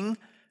showing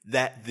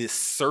that this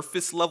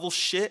surface level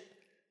shit,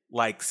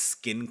 like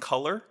skin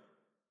color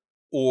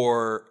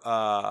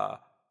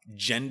or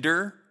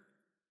gender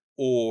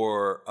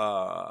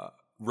or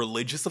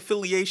religious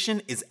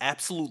affiliation, is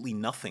absolutely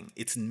nothing.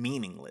 It's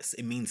meaningless.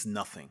 It means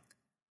nothing.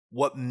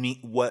 What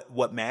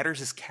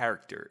matters is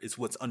character, is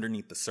what's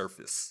underneath the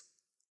surface,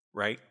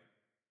 right?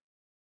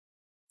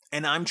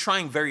 And I'm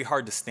trying very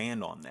hard to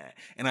stand on that.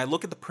 And I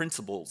look at the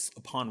principles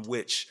upon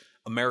which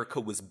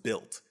America was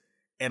built,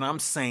 and I'm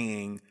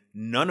saying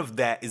none of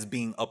that is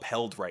being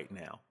upheld right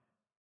now.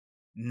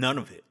 None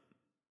of it.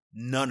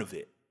 None of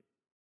it.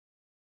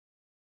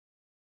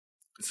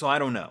 So I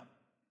don't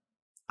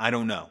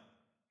know.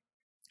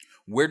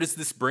 Where does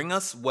this bring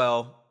us?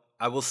 Well,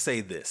 I will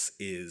say this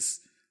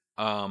is,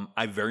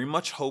 I very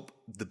much hope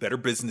the Better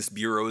Business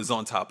Bureau is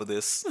on top of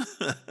this.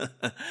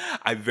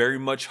 I very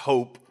much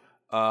hope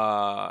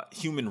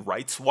Human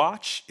Rights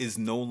Watch is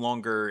no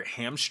longer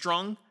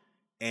hamstrung,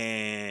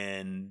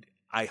 and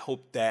I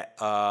hope that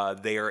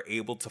they are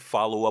able to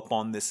follow up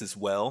on this as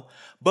well.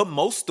 But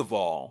most of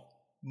all,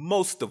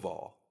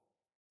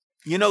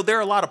 you know, there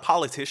are a lot of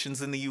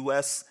politicians in the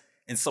U.S.,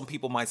 and some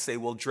people might say,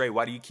 well, Dre,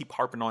 why do you keep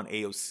harping on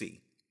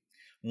AOC?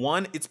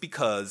 One, it's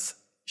because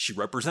she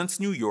represents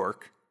New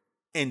York.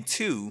 And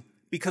two,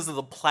 because of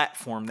the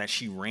platform that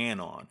she ran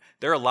on.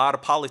 There are a lot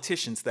of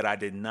politicians that I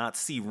did not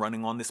see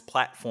running on this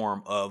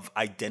platform of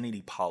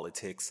identity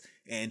politics.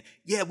 And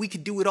yeah, we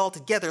could do it all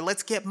together.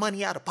 Let's get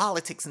money out of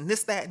politics and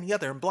this, that, and the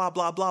other, and blah,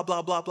 blah, blah,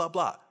 blah, blah, blah,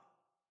 blah.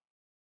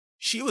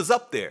 She was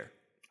up there.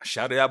 I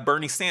shouted out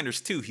Bernie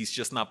Sanders too. He's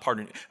just not part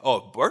of it.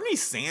 Oh, Bernie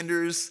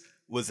Sanders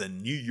was a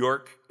New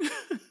York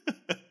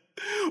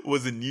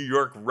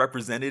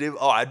representative.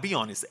 Oh, I'd be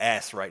on his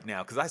ass right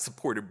now because I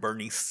supported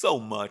Bernie so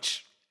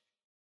much.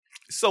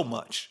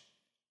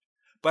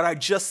 But I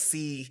just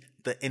see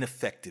the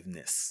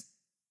ineffectiveness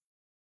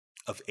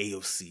of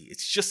AOC.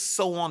 It's just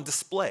so on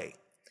display.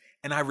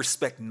 And I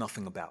respect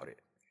nothing about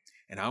it.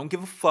 And I don't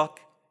give a fuck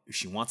if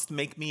she wants to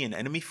make me an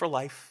enemy for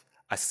life.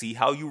 I see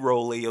how you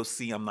roll,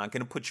 AOC. I'm not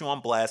going to put you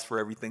on blast for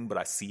everything, but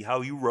I see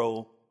how you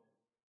roll.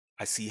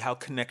 I see how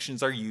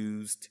connections are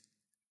used.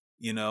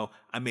 You know,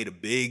 I made a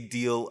big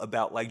deal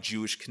about like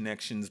Jewish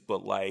connections,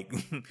 but like,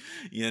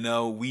 you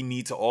know, we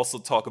need to also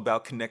talk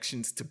about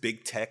connections to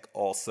big tech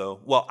also.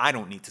 Well, I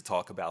don't need to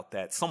talk about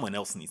that. Someone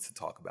else needs to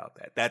talk about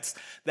that.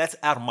 That's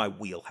out of my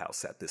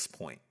wheelhouse at this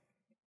point.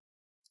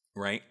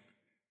 Right?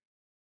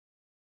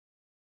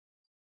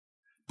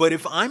 But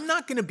if I'm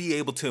not going to be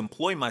able to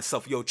employ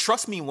myself, yo,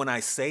 trust me when I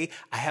say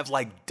I have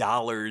like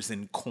dollars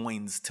and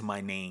coins to my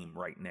name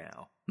right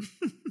now.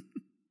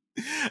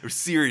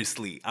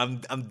 Seriously,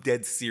 I'm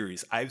dead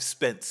serious. I've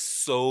spent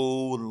so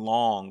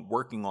long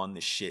working on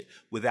this shit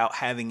without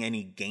having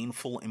any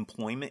gainful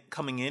employment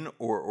coming in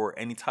or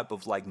any type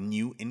of like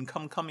new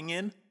income coming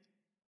in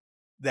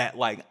that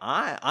like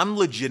I'm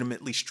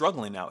legitimately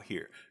struggling out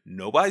here.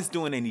 Nobody's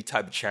doing any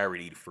type of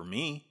charity for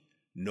me.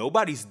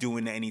 Nobody's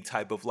doing any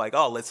type of like,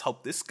 oh, let's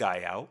help this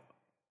guy out.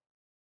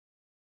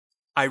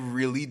 I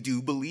really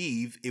do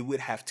believe it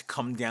would have to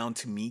come down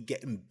to me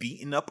getting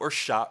beaten up or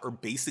shot or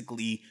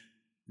basically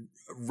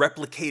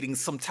replicating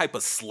some type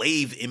of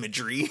slave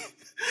imagery,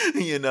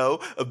 you know,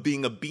 of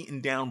being a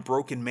beaten down,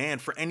 broken man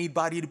for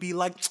anybody to be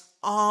like,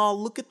 oh,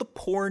 look at the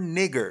poor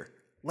nigger.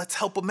 Let's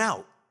help him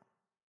out.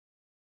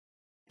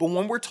 But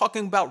when we're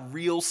talking about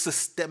real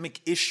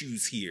systemic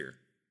issues here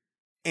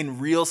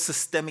and real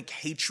systemic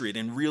hatred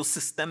and real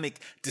systemic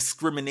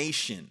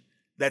discrimination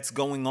that's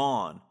going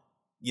on,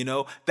 you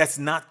know, that's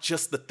not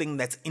just the thing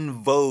that's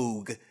in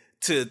vogue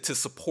to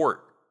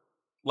support.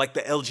 Like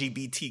the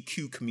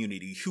LGBTQ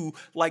community who,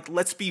 like,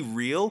 let's be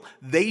real,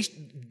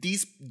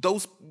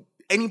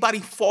 anybody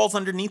falls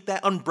underneath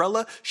that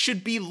umbrella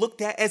should be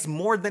looked at as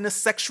more than a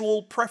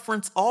sexual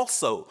preference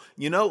also.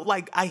 You know,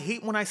 like I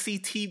hate when I see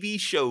TV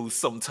shows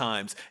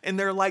sometimes and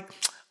they're like,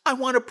 I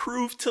want to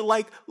prove to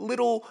like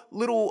little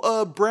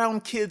brown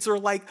kids or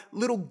like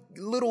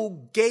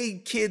little gay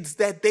kids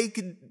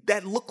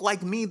that look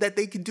like me that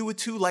they could do it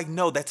too. Like,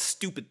 no, that's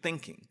stupid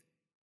thinking.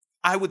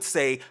 I would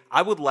say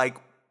I would like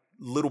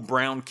little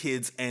brown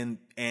kids and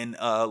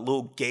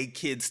little gay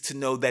kids to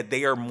know that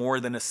they are more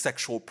than a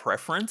sexual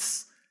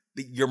preference.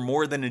 You're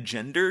more than a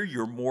gender.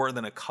 You're more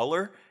than a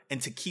color.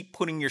 And to keep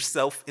putting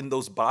yourself in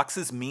those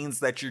boxes means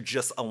that you're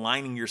just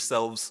aligning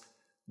yourselves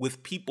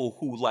with people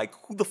who like,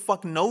 who the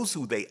fuck knows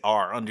who they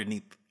are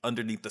underneath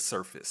underneath the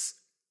surface.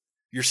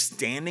 You're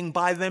standing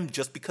by them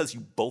just because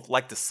you both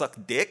like to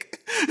suck dick?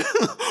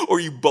 Or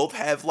you both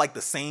have like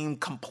the same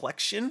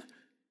complexion?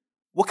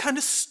 What kind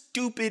of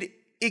stupid,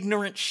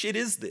 ignorant shit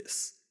is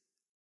this?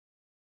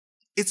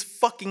 It's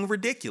fucking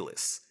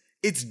ridiculous.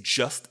 It's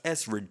just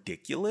as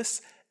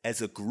ridiculous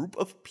as a group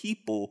of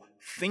people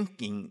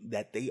thinking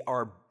that they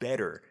are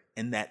better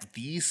and that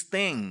these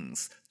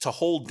things to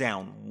hold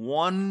down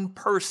one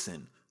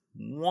person,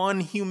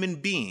 one human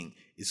being,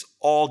 is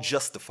all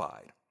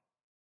justified.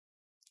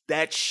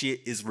 That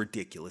shit is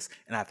ridiculous,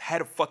 and I've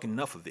had a fucking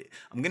enough of it.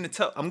 I'm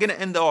gonna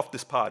end off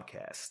this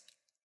podcast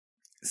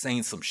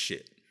saying some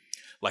shit.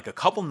 Like a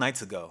couple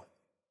nights ago,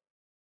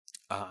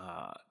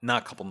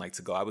 not a couple nights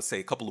ago, I would say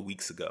a couple of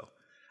weeks ago,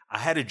 I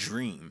had a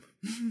dream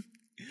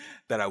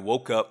that I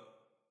woke up.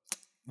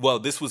 Well,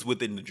 this was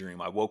within the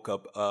dream. I woke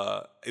up,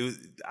 it was,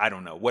 I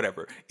don't know,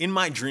 whatever. In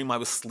my dream, I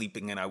was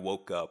sleeping and I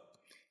woke up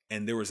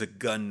and there was a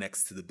gun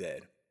next to the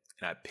bed.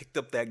 And I picked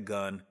up that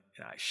gun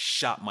and I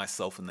shot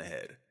myself in the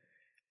head.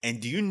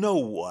 And do you know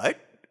what?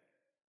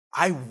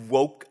 I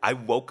woke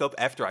up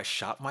after I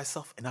shot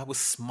myself and I was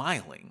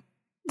smiling.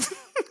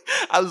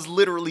 I was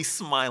literally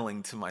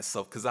smiling to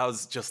myself because I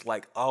was just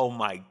like, oh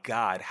my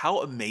God, how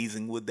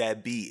amazing would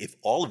that be if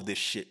all of this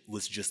shit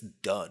was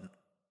just done?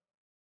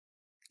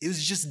 It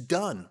was just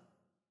done.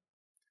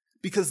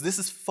 Because this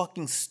is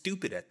fucking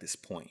stupid at this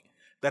point.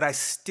 That I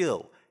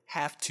still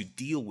have to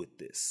deal with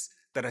this.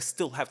 That I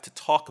still have to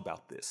talk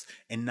about this.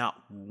 And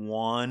not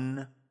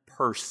one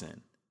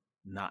person,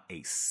 not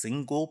a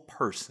single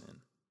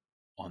person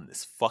on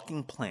this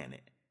fucking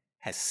planet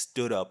has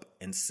stood up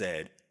and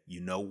said, you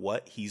know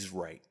what, he's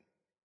right.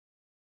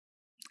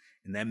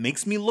 And that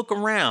makes me look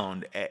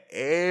around at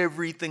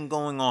everything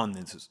going on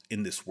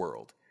in this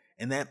world.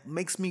 And that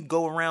makes me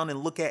go around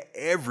and look at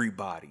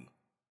everybody.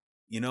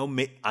 You know,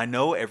 I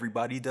know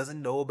everybody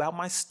doesn't know about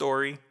my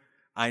story.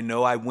 I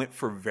know I went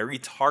for very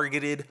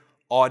targeted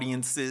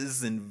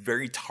audiences and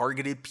very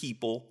targeted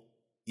people.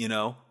 You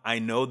know, I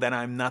know that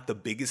I'm not the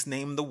biggest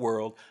name in the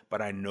world,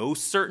 but I know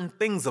certain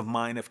things of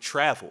mine have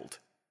traveled.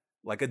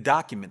 Like a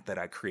document that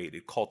I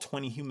created called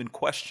 20 Human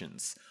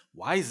Questions.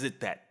 Why is it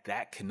that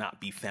that cannot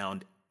be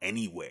found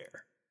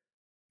anywhere?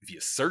 If you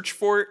search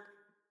for it,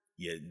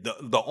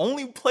 the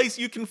only place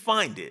you can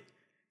find it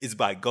is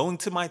by going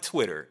to my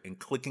Twitter and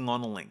clicking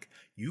on a link.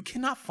 You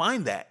cannot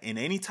find that in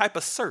any type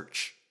of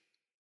search.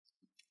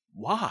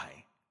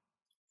 Why?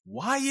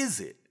 Why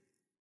is it?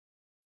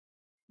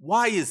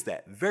 Why is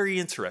that? Very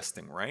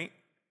interesting, right?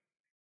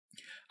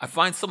 I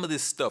find some of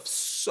this stuff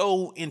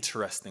so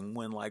interesting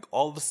when like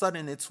all of a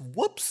sudden it's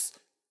whoops,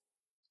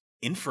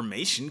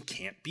 information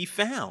can't be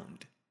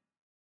found.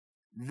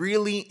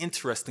 Really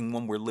interesting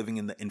when we're living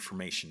in the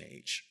information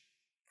age.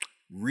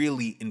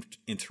 Really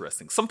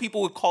interesting. Some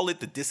people would call it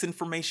the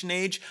disinformation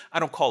age.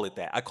 I don't call it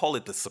that. I call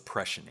it the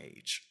suppression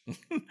age.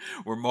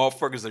 Where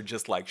motherfuckers are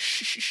just like,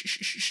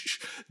 shh,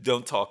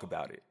 don't talk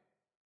about it.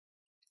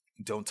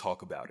 Don't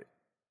talk about it.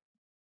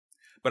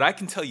 But I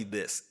can tell you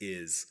this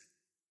is,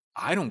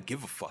 I don't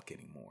give a fuck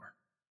anymore.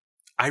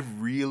 I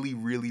really,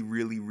 really,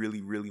 really,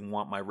 really, really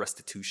want my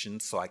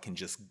restitution so I can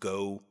just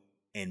go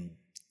and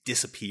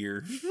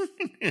disappear.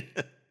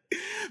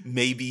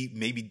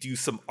 maybe do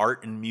some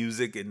art and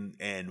music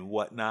and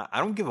whatnot. I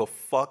don't give a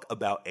fuck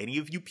about any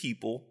of you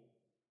people.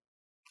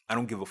 I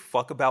don't give a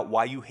fuck about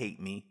why you hate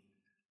me.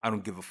 I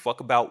don't give a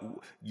fuck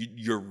about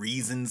your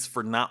reasons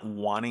for not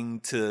wanting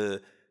to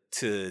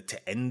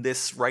end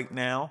this right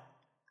now.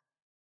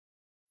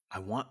 I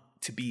want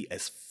to be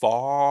as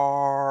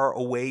far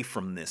away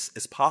from this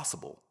as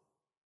possible.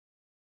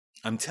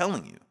 I'm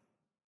telling you.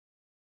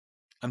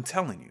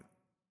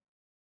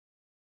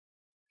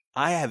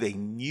 I have a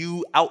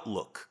new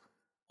outlook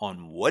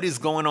on what is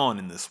going on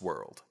in this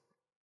world.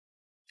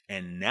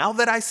 And now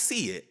that I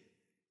see it,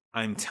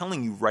 I'm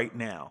telling you right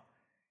now,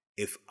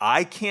 if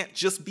I can't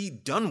just be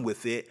done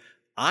with it,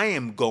 I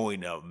am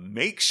going to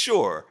make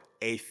sure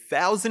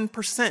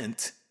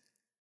 1,000%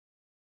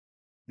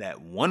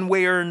 that one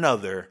way or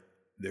another,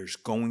 there's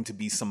going to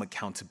be some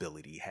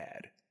accountability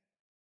had.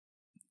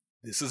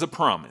 This is a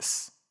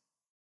promise.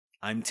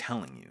 I'm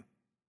telling you.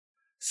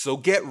 So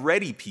get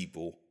ready,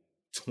 people.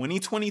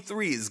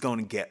 2023 is going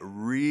to get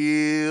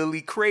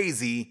really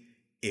crazy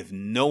if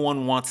no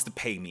one wants to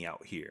pay me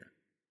out here.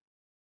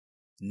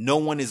 No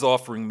one is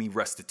offering me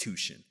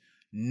restitution.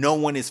 No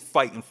one is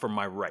fighting for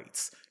my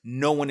rights.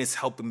 No one is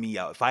helping me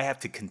out. If I have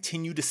to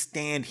continue to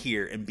stand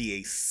here and be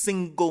a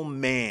single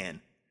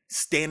man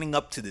standing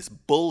up to this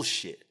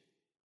bullshit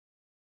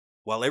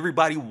while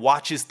everybody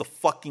watches the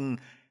fucking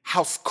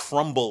house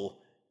crumble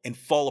and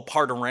fall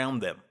apart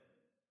around them,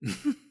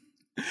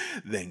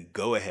 then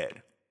go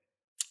ahead.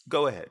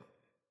 Go ahead.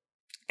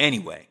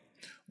 Anyway,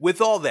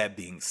 with all that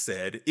being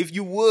said, if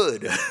you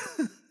would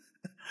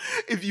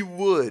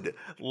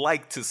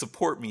like to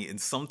support me in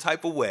some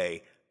type of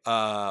way,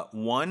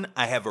 one,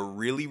 I have a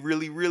really,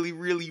 really, really,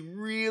 really,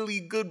 really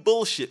good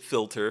bullshit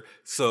filter.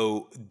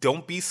 So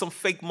don't be some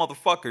fake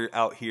motherfucker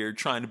out here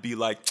trying to be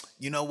like,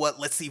 you know what?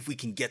 Let's see if we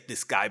can get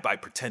this guy by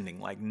pretending.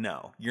 Like,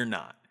 no, you're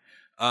not.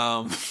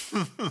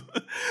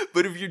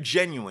 But if you're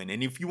genuine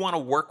and if you want to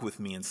work with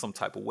me in some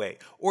type of way,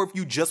 or if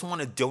you just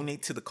want to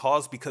donate to the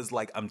cause, because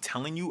like I'm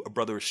telling you, a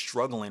brother is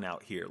struggling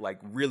out here, like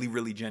really,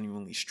 really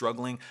genuinely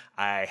struggling.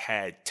 I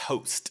had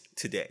toast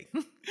today.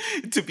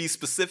 To be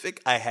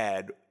specific, I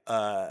had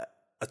a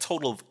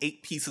total of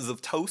 8 pieces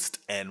of toast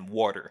and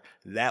water.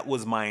 That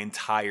was my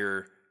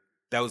entire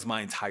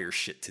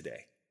shit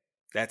today.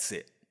 That's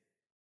it.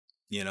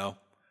 You know?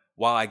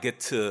 While I get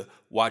to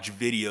watch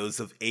videos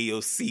of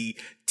AOC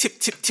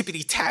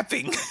tippity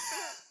tapping,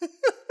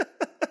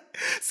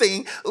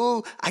 saying,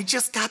 "Ooh, I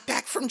just got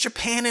back from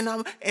Japan and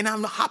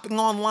I'm hopping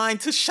online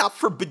to shop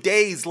for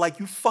bidets." Like,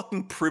 you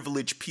fucking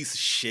privileged piece of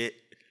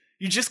shit.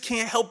 You just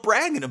can't help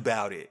bragging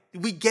about it.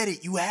 We get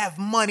it. You have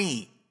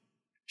money.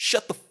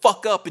 Shut the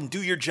fuck up and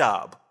do your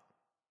job.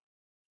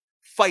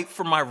 Fight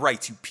for my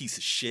rights, you piece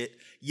of shit.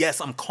 Yes,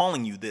 I'm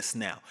calling you this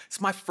now. It's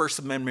my First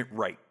Amendment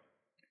right.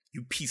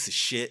 You piece of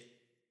shit.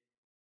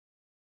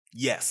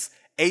 Yes,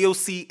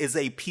 AOC is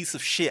a piece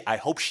of shit. I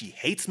hope she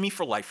hates me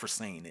for life for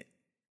saying it.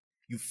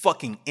 You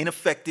fucking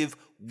ineffective,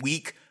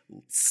 weak,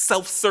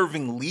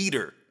 self-serving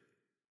leader.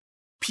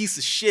 Piece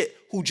of shit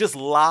who just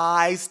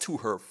lies to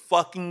her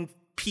fucking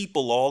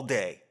people all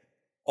day.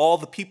 All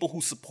the people who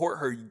support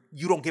her,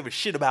 you don't give a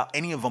shit about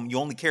any of them. You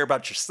only care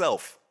about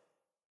yourself.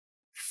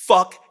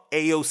 Fuck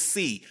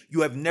AOC.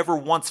 You have never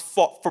once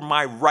fought for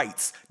my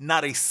rights.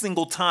 Not a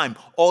single time.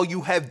 All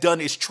you have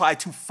done is try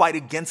to fight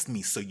against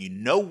me. So you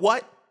know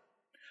what?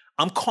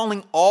 I'm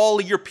calling all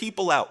of your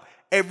people out.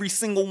 Every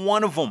single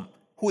one of them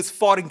who has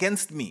fought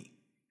against me.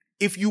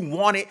 If you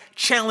want it,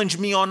 challenge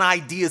me on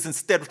ideas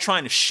instead of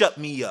trying to shut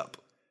me up.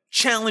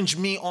 Challenge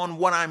me on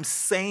what I'm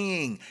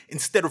saying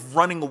instead of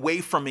running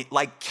away from it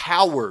like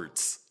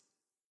cowards.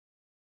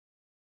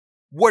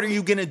 What are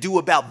you going to do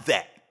about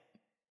that?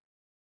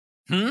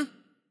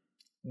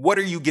 What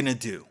are you going to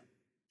do?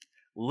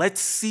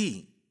 Let's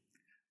see.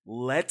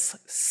 Let's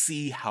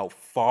see how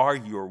far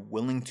you're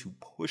willing to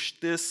push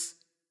this.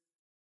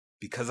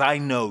 Because I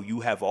know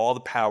you have all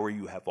the power,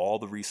 you have all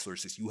the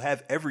resources, you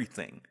have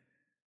everything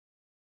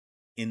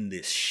in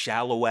this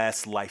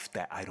shallow-ass life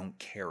that I don't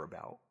care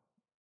about.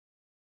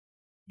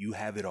 You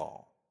have it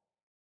all.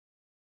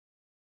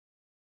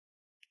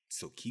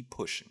 So keep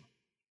pushing.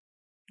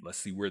 Let's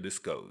see where this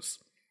goes.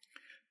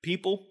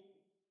 People,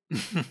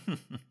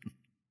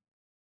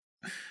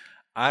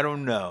 I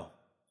don't know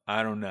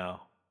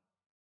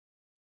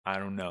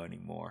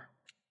anymore.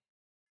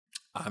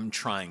 I'm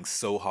trying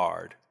so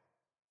hard.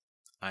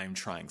 I'm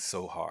trying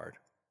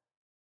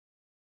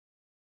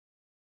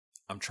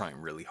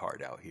really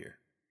hard out here.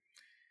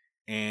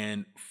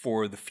 And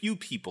for the few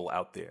people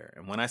out there,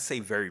 and when I say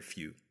very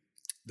few,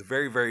 the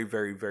very, very,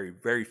 very, very,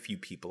 very few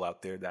people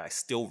out there that I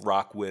still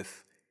rock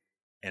with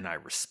and I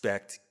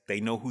respect,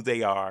 they know who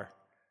they are,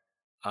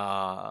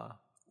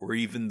 or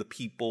even the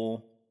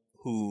people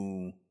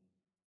who,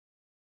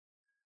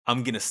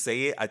 I'm going to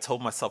say it. I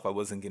told myself I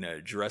wasn't going to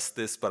address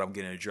this, but I'm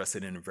going to address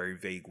it in a very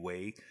vague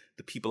way.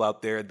 The people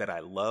out there that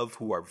I love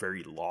who are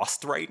very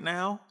lost right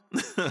now.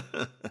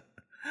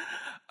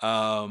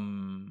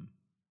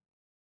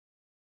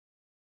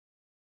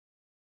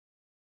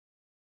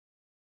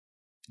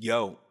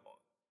 Yo,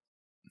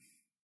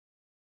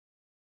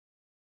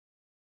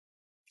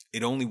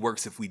 it only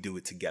works if we do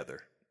it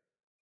together.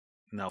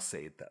 And I'll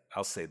say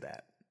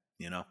that,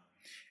 you know?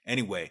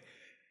 Anyway,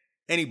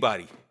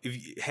 anybody,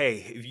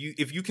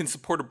 if you can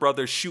support a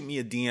brother, shoot me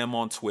a DM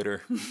on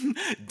Twitter.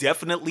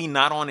 Definitely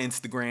not on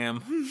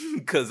Instagram,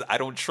 because I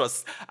don't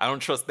trust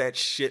that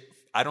shit.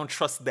 I don't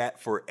trust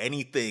that for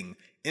anything.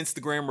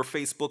 Instagram or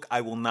Facebook,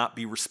 I will not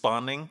be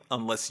responding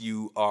unless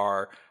you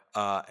are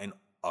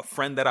a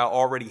friend that I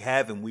already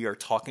have and we are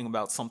talking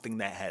about something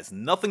that has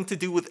nothing to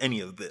do with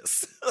any of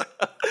this.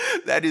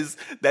 That is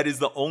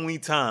the only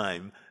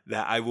time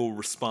that I will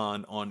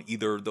respond on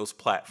either of those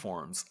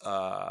platforms.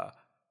 I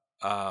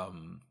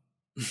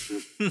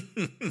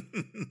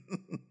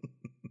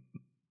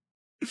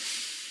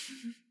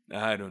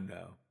don't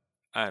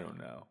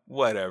know.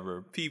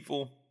 Whatever.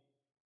 People,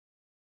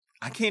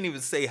 I can't even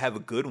say have a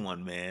good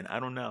one, man. I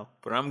don't know.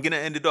 But I'm going to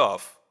end it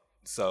off.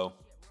 So,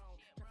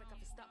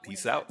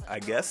 peace out, I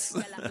guess.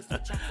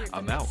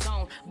 I'm out.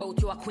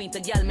 Both you are queen to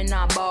gal, me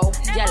nah bow.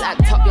 Gal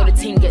act up, yo, the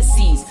ting get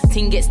seized.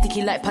 Ting get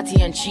sticky like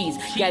patty and cheese.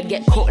 Gal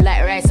get cooked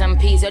like rice and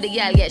peas. Yo, the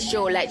gal get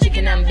show like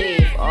chicken and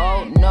beef.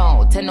 Oh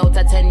no, 10 out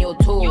of 10, you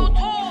too.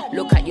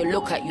 Look at you.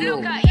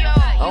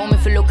 Oh, me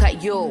if you look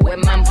at you.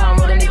 When man pound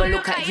road, don't even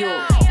look at you.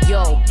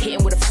 Yo, hit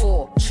him with a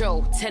 4.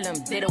 Tro, tell him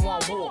they don't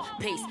want war.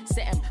 Pace,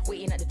 set him,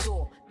 waiting at the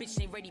door. Bitch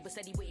ain't ready, but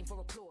steady waiting for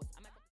applause.